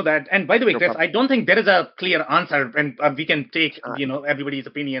so much for that. And by the way, Chris, I don't think there is a clear answer, and we can take, everybody's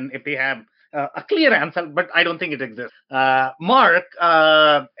opinion if they have a clear answer, but I don't think it exists. Mark,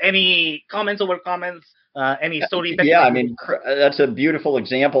 any comments over comments? Any stories? Yeah, I mean, that's a beautiful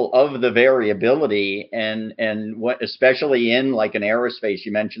example of the variability and what, especially in like an aerospace,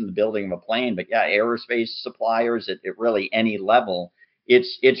 you mentioned the building of a plane, but yeah, aerospace suppliers at really any level,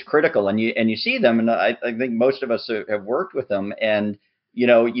 it's critical. And you see them, and I think most of us have worked with them. And,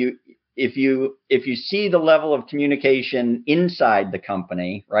 if you see the level of communication inside the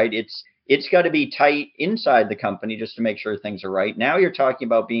company, right, it's got to be tight inside the company just to make sure things are right. Now you're talking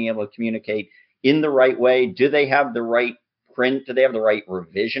about being able to communicate in the right way. Do they have the right print? Do they have the right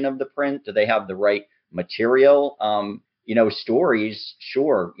revision of the print? Do they have the right material? Stories,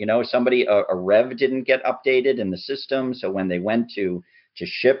 sure. Somebody, a rev didn't get updated in the system. So when they went to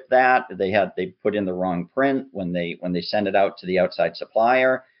ship that, they put in the wrong print when they sent it out to the outside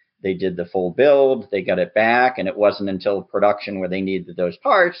supplier. They did the full build, they got it back, and it wasn't until production where they needed those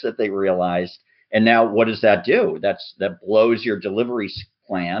parts that they realized. And now what does that do? That blows your delivery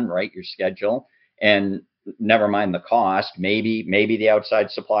plan, right? Your schedule, and never mind the cost. Maybe the outside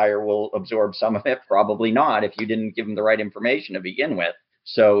supplier will absorb some of it, probably not if you didn't give them the right information to begin with.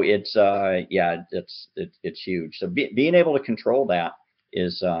 So it's huge. So being able to control that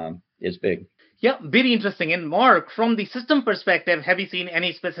is big. Yeah, very interesting. And Mark, from the system perspective, have you seen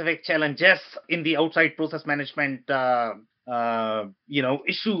any specific challenges in the outside process management,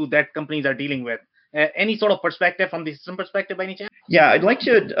 issue that companies are dealing with? Any sort of perspective from the system perspective by any chance? Yeah, I'd like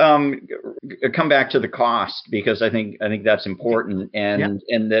to come back to the cost, because I think that's important, and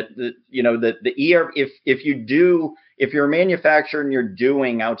that the ERP, if you're a manufacturer and you're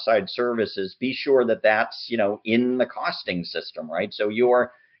doing outside services, be sure that that's in the costing system, right? So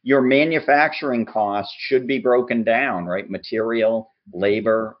your manufacturing costs should be broken down, right? Material,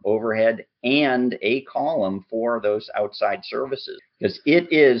 labor, overhead, and a column for those outside services. Because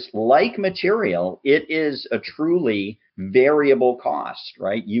it is like material, it is a truly variable cost,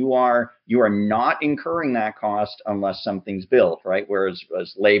 right? You are not incurring that cost unless something's built, right? Whereas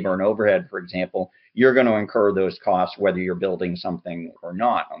as labor and overhead, for example, you're going to incur those costs whether you're building something or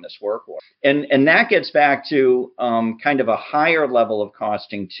not on this work order. And that gets back to kind of a higher level of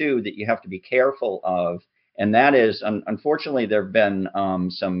costing too that you have to be careful of. And that is, unfortunately, there have been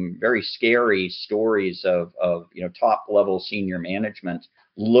some very scary stories of top level senior management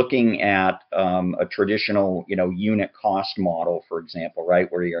looking at a traditional unit cost model, for example,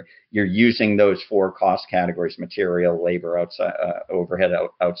 right, where you're using those four cost categories: material, labor, outside overhead,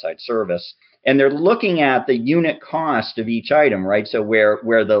 outside service, and they're looking at the unit cost of each item, right? So where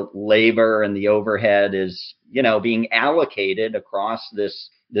the labor and the overhead is being allocated across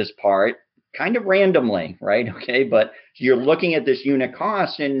this part, kind of randomly, right? Okay, but you're looking at this unit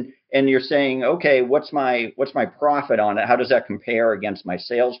cost and you're saying, okay, what's my profit on it? How does that compare against my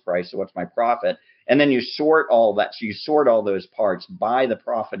sales price? So what's my profit? And then you sort all that. So you sort all those parts by the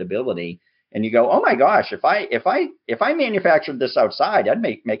profitability, and you go, oh my gosh, if I manufactured this outside, I'd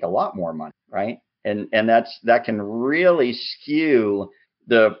make a lot more money, right? And that can really skew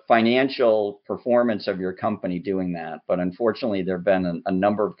the financial performance of your company doing that. But unfortunately, there have been a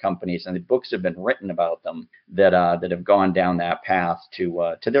number of companies, and the books have been written about them that have gone down that path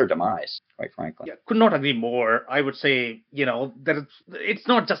to their demise, quite frankly. Yeah, could not agree more. I would say, that it's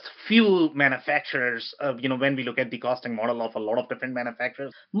not just few manufacturers. When we look at the costing model of a lot of different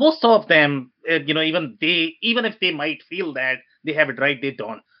manufacturers, most of them, even if they might feel that they have it right, they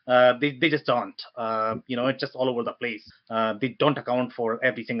don't. They just don't. It's just all over the place. They don't account for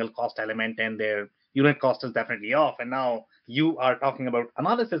every single cost element, and their unit cost is definitely off. And now you are talking about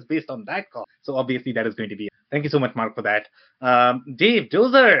analysis based on that cost. So obviously that is going to be. Thank you so much, Mark, for that. Dave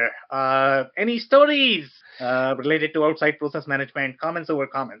Dozer, any stories related to outside process management? Comments over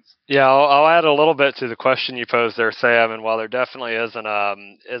comments? Yeah, I'll add a little bit to the question you posed there, Sam. And while there definitely isn't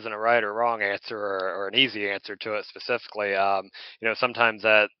a right or wrong answer or an easy answer to it specifically, sometimes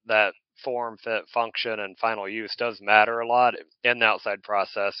that form, fit, function, and final use does matter a lot in the outside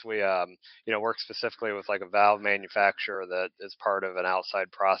process. We work specifically with like a valve manufacturer that is part of an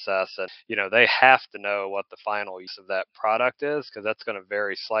outside process, and they have to know what the final use of that product is, because that's going to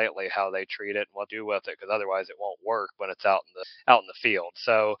vary slightly how they treat it and what to do with it, because otherwise it won't work when it's out in the field.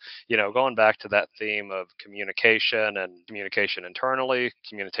 So going back to that theme of communication internally,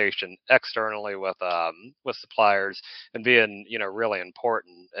 communication externally with suppliers, and being really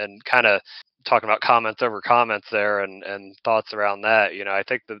important, and kind of talking about comments over comments there and thoughts around that. I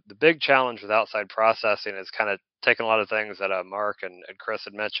think the big challenge with outside processing is kind of taking a lot of things that Mark and Chris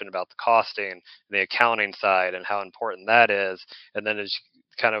had mentioned about the costing and the accounting side and how important that is. And then is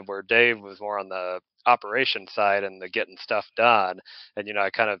kind of where Dave was more on the operation side and the getting stuff done. And, I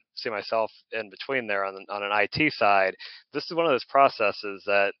kind of see myself in between there on an IT side. This is one of those processes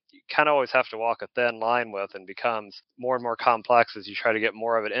that you kind of always have to walk a thin line with, and becomes more and more complex as you try to get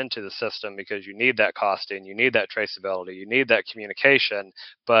more of it into the system, because you need that costing, you need that traceability, you need that communication.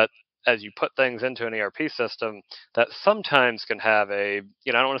 But as you put things into an ERP system, that sometimes can have a,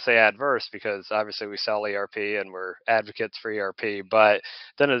 I don't want to say adverse, because obviously we sell ERP and we're advocates for ERP, but at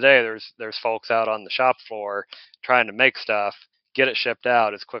the end of the day, there's folks out on the shop floor trying to make stuff, get it shipped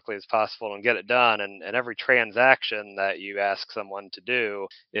out as quickly as possible and get it done. And every transaction that you ask someone to do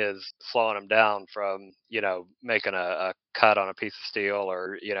is slowing them down from, making a cut on a piece of steel,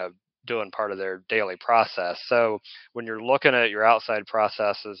 or, doing part of their daily process. So when you're looking at your outside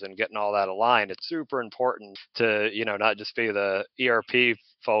processes and getting all that aligned, it's super important to, not just be the ERP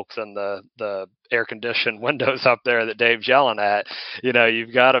folks and the air conditioned windows up there that Dave's yelling at.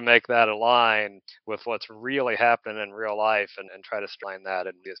 You've got to make that align with what's really happening in real life, and try to streamline that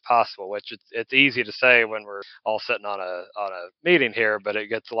as be as possible, which it's easy to say when we're all sitting on a meeting here, but it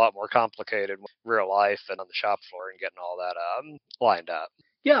gets a lot more complicated in real life and on the shop floor and getting all that lined up.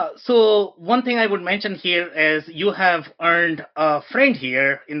 Yeah, so one thing I would mention here is you have earned a friend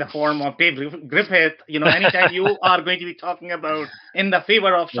here in the form of Dave Griffith. Anytime you are going to be talking about in the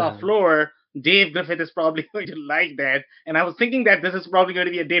favor of shop floor, Dave Griffith is probably going to like that. And I was thinking that this is probably going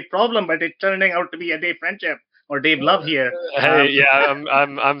to be a Dave problem, but it's turning out to be a Dave friendship or Dave love here. Hey, yeah,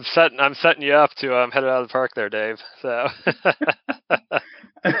 I'm setting you up to head out of the park there, Dave. So.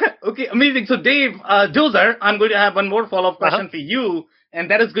 Okay, amazing. So Dave Dozer, I'm going to have one more follow-up question for you. And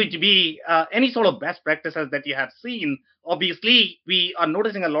that is going to be any sort of best practices that you have seen. Obviously, we are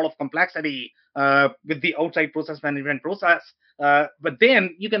noticing a lot of complexity with the outside process management process. But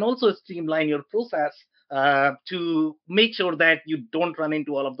then you can also streamline your process to make sure that you don't run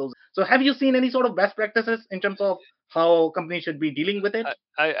into all of those. So have you seen any sort of best practices in terms of how companies should be dealing with it?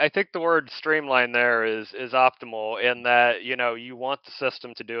 I think the word streamline there is optimal, in that, you want the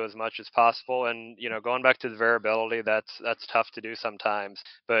system to do as much as possible. And, going back to the variability, that's tough to do sometimes,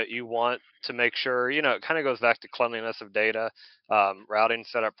 but you want to make sure, it kind of goes back to cleanliness of data, routing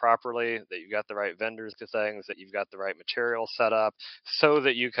set up properly, that you've got the right vendors to things, that you've got the right material set up, so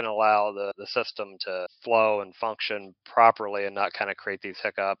that you can allow the system to flow and function properly, and not kind of create these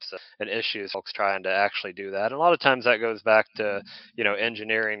hiccups and issues folks trying to actually do that. And a lot of times that goes back to,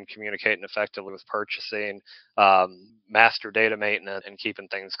 engineering communicating effectively with purchasing, master data maintenance, and keeping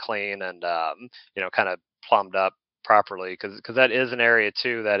things clean and, kind of plumbed up properly, because that is an area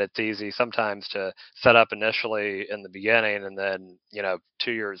too that it's easy sometimes to set up initially in the beginning, and then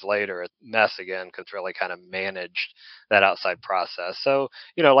 2 years later it's mess again, because it's really kind of managed that outside process. So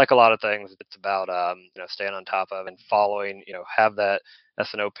like a lot of things, it's about staying on top of and following, have that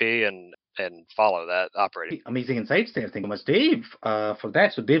SNOP and and follow that operating. Amazing insights there. Thank you so much, Dave, for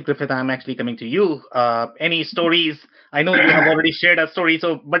that. So, Dave Griffith, I'm actually coming to you. Any stories? I know you have already shared a story,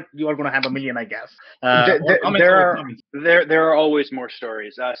 but you are going to have a million, I guess. There are always more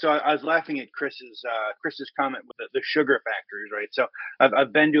stories. So I was laughing at Chris's comment with the sugar factories, right? So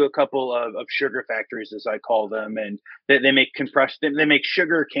I've been to a couple of sugar factories, as I call them, and they make they make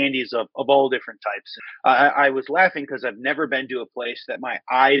sugar candies of all different types. I was laughing because I've never been to a place that my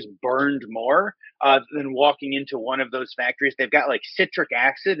eyes burned more than walking into one of those factories. They've got like citric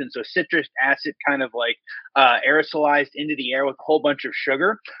acid, and so citric acid kind of like aerosolized into the air with a whole bunch of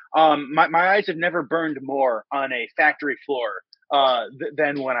sugar. My eyes have never burned more on a factory floor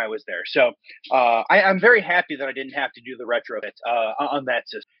than when I was there. So I'm very happy that I didn't have to do the retrofit on that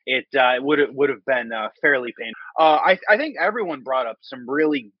system. It would have been fairly painful. I think everyone brought up some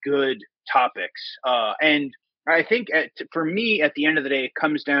really good topics, and I think for me, at the end of the day, it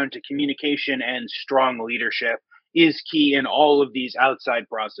comes down to communication and strong leadership is key in all of these outside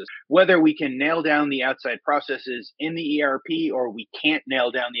processes. Whether we can nail down the outside processes in the ERP or we can't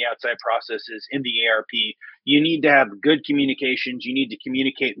nail down the outside processes in the ERP, you need to have good communications. You need to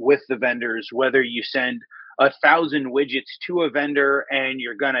communicate with the vendors, whether you send 1,000 widgets to a vendor and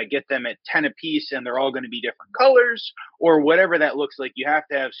you're going to get them at 10 a piece and they're all going to be different colors or whatever that looks like. You have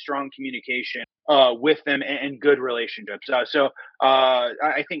to have strong communication with them and good relationships. So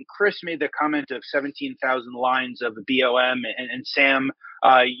I think Chris made the comment of 17,000 lines of BOM, and Sam,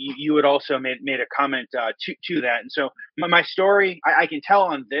 you had also made a comment to that. And so my story, I can tell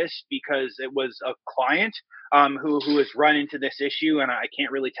on this because it was a client who has run into this issue, and I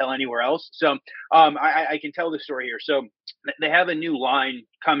can't really tell anywhere else. So I can tell the story here. So they have a new line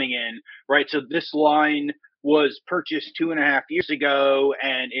coming in, right? So this line was purchased 2.5 years ago,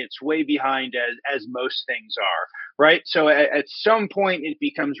 and it's way behind as most things are, right? So at some point, it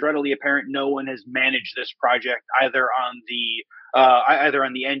becomes readily apparent no one has managed this project either on the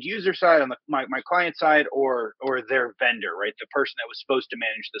end user side, on my client side, or their vendor, right? The person that was supposed to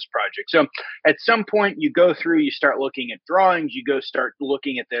manage this project. So at some point you go through, you start looking at drawings, you go start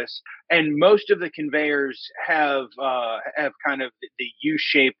looking at this, and most of the conveyors have kind of the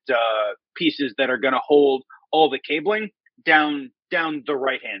U-shaped pieces that are going to hold all the cabling down the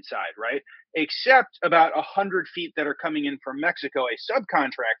right-hand side, right? Except about 100 feet that are coming in from Mexico, a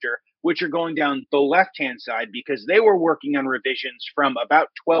subcontractor, which are going down the left-hand side because they were working on revisions from about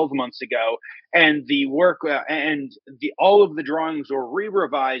 12 months ago, and the work all of the drawings were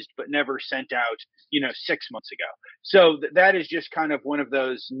re-revised but never sent out, 6 months ago. So that is just kind of one of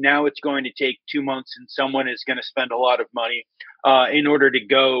those. Now it's going to take 2 months, and someone is going to spend a lot of money in order to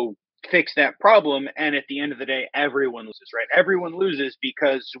go fix that problem. And at the end of the day, everyone loses, right? Everyone loses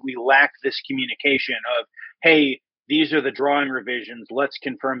because we lack this communication of, hey, these are the drawing revisions. Let's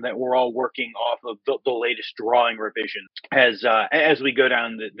confirm that we're all working off of the latest drawing revision as we go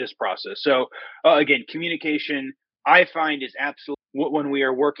down this process. So again, communication, I find, is absolutely when we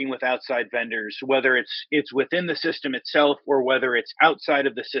are working with outside vendors, whether it's within the system itself or whether it's outside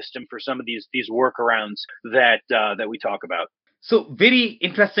of the system for some of these workarounds that we talk about. So very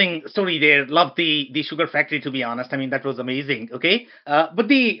interesting story there. Love the sugar factory, to be honest. I mean, that was amazing. Okay. But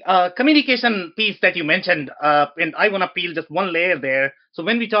the communication piece that you mentioned, and I want to peel just one layer there. So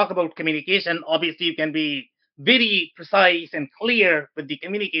when we talk about communication, obviously you can be very precise and clear with the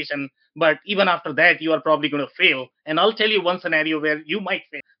communication, but even after that, you are probably going to fail. And I'll tell you one scenario where you might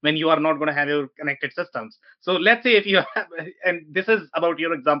fail when you are not going to have your connected systems. So let's say if you have, and this is about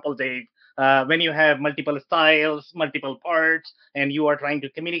your example, Dave, when you have multiple styles, multiple parts, and you are trying to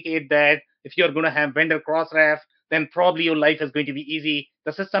communicate that, if you're going to have vendor cross-ref, then probably your life is going to be easy.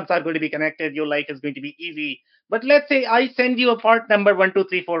 The systems are going to be connected. Your life is going to be easy. But let's say I send you a part number 1, 2,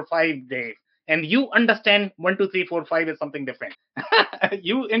 3, 4, 5, Dave, and you understand 1, 2, 3, 4, 5 is something different.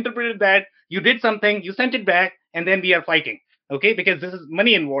 You interpreted that, you did something, you sent it back, and then we are fighting. Okay, because this is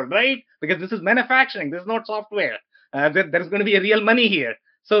money involved, right? Because this is manufacturing. This is not software. There's going to be a real money here.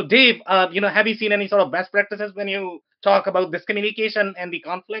 So, Dave, have you seen any sort of best practices when you talk about this communication and the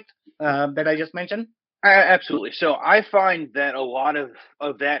conflict that I just mentioned? Absolutely. So I find that a lot of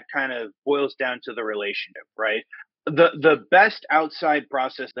that kind of boils down to the relationship, right? The best outside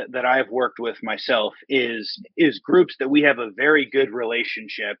process that I've worked with myself is groups that we have a very good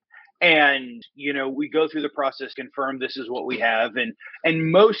relationship, And, we go through the process, confirm this is what we have.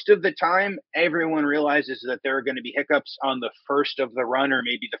 And most of the time, everyone realizes that there are going to be hiccups on the first of the run or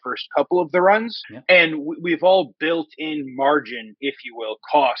maybe the first couple of the runs. Yeah. And we've all built in margin, if you will,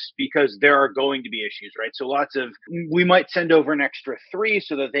 cost, because there are going to be issues, right? So we might send over an extra 3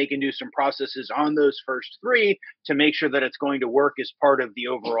 so that they can do some processes on those first 3 to make sure that it's going to work as part of the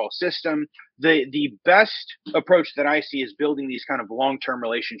overall system. The best approach that I see is building these kind of long-term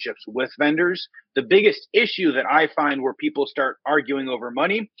relationships with vendors. The biggest issue that I find where people start arguing over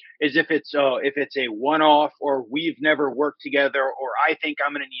money is if it's a one-off, or we've never worked together, or I think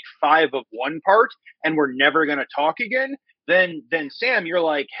I'm going to need 5 of one part and we're never going to talk again. Then Sam, you're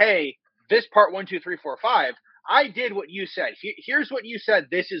like, hey, this part 1, 2, 3, 4, 5. I did what you said. Here's what you said.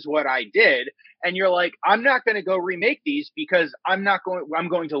 This is what I did. And you're like, I'm not going to go remake these because I'm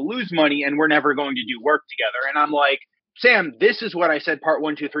going to lose money and we're never going to do work together. And I'm like, Sam, this is what I said part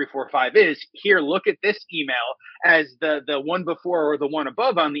 1, 2, 3, 4, 5 is. Here, look at this email as the one before or the one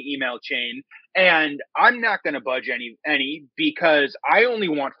above on the email chain. And I'm not going to budge any because I only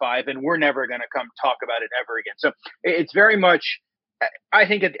want 5 and we're never going to come talk about it ever again. So it's very much, I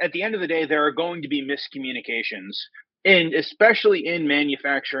think at the end of the day, there are going to be miscommunications. And especially in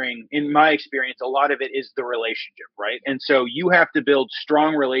manufacturing, in my experience, a lot of it is the relationship, right? And so you have to build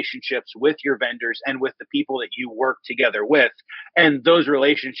strong relationships with your vendors and with the people that you work together with. And those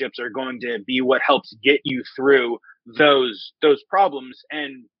relationships are going to be what helps get you through those problems.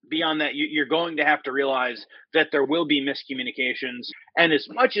 And beyond that, you're going to have to realize that there will be miscommunications. And as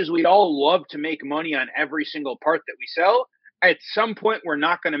much as we'd all love to make money on every single part that we sell, at some point, we're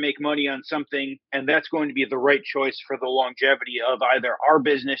not going to make money on something, and that's going to be the right choice for the longevity of either our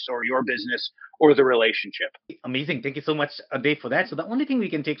business or your business or the relationship. Amazing. Thank you so much, Dave, for that. So the only thing we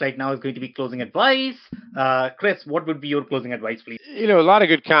can take right now is going to be closing advice. Chris, what would be your closing advice, please? A lot of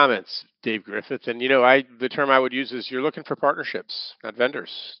good comments, Dave Griffith. And, the term I would use is you're looking for partnerships, not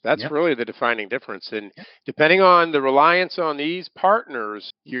vendors. That's really the defining difference. And depending on the reliance on these partners,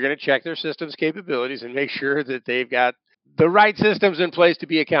 you're going to check their systems capabilities and make sure that they've got the right systems in place to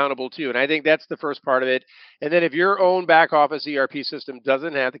be accountable to. And I think that's the first part of it. And then if your own back office ERP system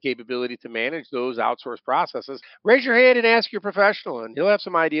doesn't have the capability to manage those outsourced processes, raise your hand and ask your professional, and he'll have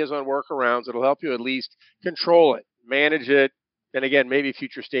some ideas on workarounds that'll help you at least control it, manage it. And again, maybe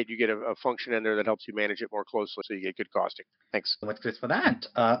future state, you get a function in there that helps you manage it more closely so you get good costing. Thanks so much, Chris, for that.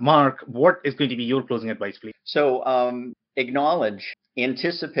 Mark, what is going to be your closing advice, please? So acknowledge,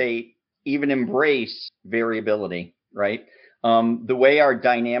 anticipate, even embrace variability. Right? The way our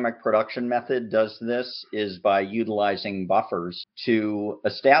dynamic production method does this is by utilizing buffers to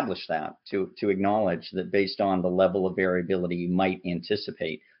establish that, to acknowledge that based on the level of variability you might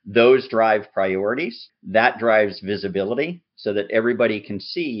anticipate. Those drive priorities. That drives visibility so that everybody can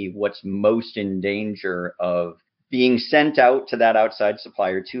see what's most in danger of being sent out to that outside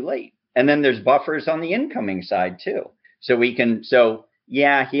supplier too late. And then there's buffers on the incoming side too.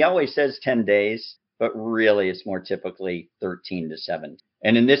 He always says 10 days. But really, it's more typically 13 to 7.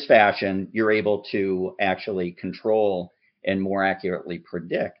 And in this fashion, you're able to actually control and more accurately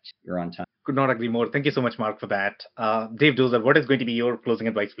predict your on time. Could not agree more. Thank you so much, Mark, for that. Dave Dozer, what is going to be your closing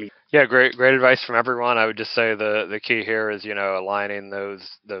advice, please? Yeah, great advice from everyone. I would just say the key here is, aligning those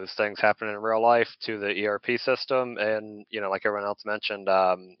things happening in real life to the ERP system, and like everyone else mentioned,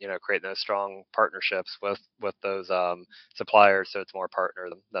 creating those strong partnerships with those suppliers, so it's more partner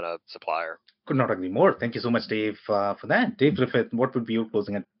than a supplier. Could not agree more. Thank you so much, Dave, for that. Dave Griffith, what would be your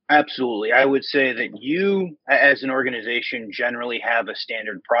closing advice? Absolutely. I would say that you, as an organization, generally have a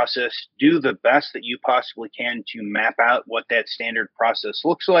standard process. Do the best that you possibly can to map out what that standard process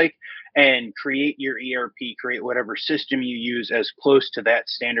looks like and create your ERP, create whatever system you use as close to that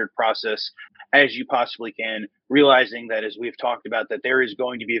standard process as you possibly can, realizing that, as we've talked about, that there is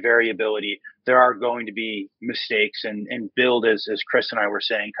going to be variability. There are going to be mistakes, and build, as Chris and I were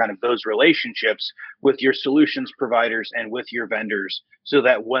saying, kind of those relationships with your solutions providers and with your vendors so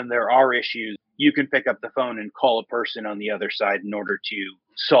that when there are issues, you can pick up the phone and call a person on the other side in order to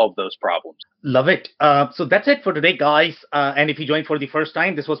solve those problems. Love it. So that's it for today, guys. And if you joined for the first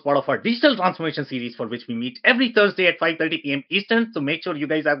time, this was part of our digital transformation series, for which we meet every Thursday at 5:30 p.m. Eastern. So make sure you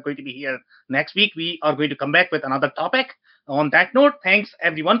guys are going to be here next week. We are going to come back with another topic. On that note, thanks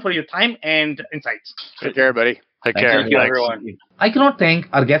everyone for your time and insights. Take care, buddy. Take care. Thank you, everyone. I cannot thank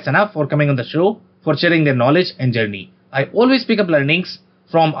our guests enough for coming on the show, for sharing their knowledge and journey. I always pick up learnings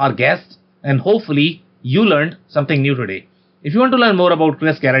from our guests, and hopefully you learned something new today. If you want to learn more about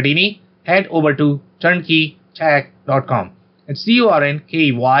Chris Garadini, head over to turnkeytech.com. It's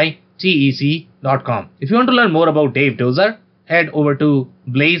turnkeytec.com. If you want to learn more about Dave Dozer, head over to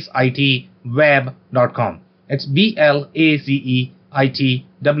blazeitweb.com. It's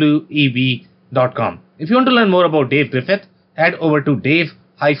BLAZEITWEB.com. If you want to learn more about Dave Griffith, head over to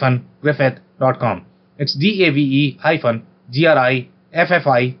dave-griffith.com. It's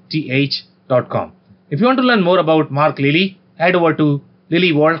DAVE-GRIFFITH.com. If you want to learn more about Mark Lilly, head over to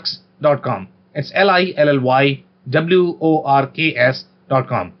lillyworks.com. It's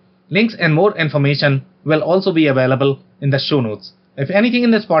LILLYWORKS.com. Links and more information will also be available in the show notes. If anything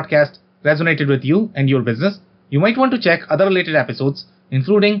in this podcast resonated with you and your business, you might want to check other related episodes,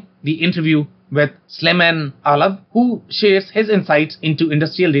 including the interview with Sleman Alab, who shares his insights into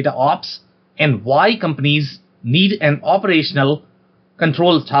industrial data ops and why companies need an operational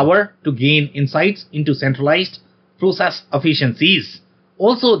control tower to gain insights into centralized process efficiencies.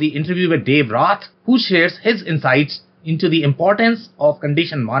 Also, the interview with Dave Roth, who shares his insights into the importance of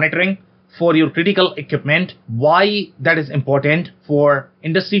condition monitoring for your critical equipment, why that is important for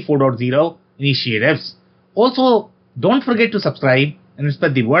Industry 4.0 initiatives. Also, don't forget to subscribe and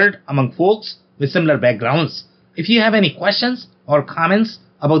spread the word among folks with similar backgrounds. If you have any questions or comments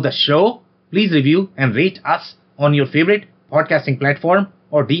about the show, please review and rate us on your favorite podcasting platform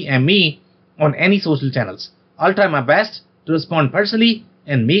or DM me on any social channels. I'll try my best to respond personally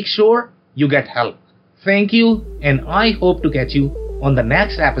and make sure you get help. Thank you, and I hope to catch you on the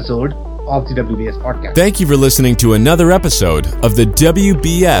next episode of the WBS Podcast. Thank you for listening to another episode of the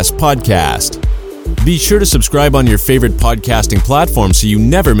WBS Podcast. Be sure to subscribe on your favorite podcasting platform so you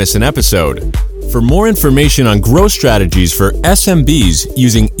never miss an episode. For more information on growth strategies for SMBs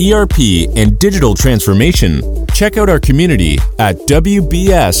using ERP and digital transformation, check out our community at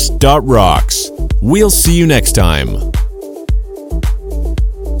WBS.rocks. We'll see you next time.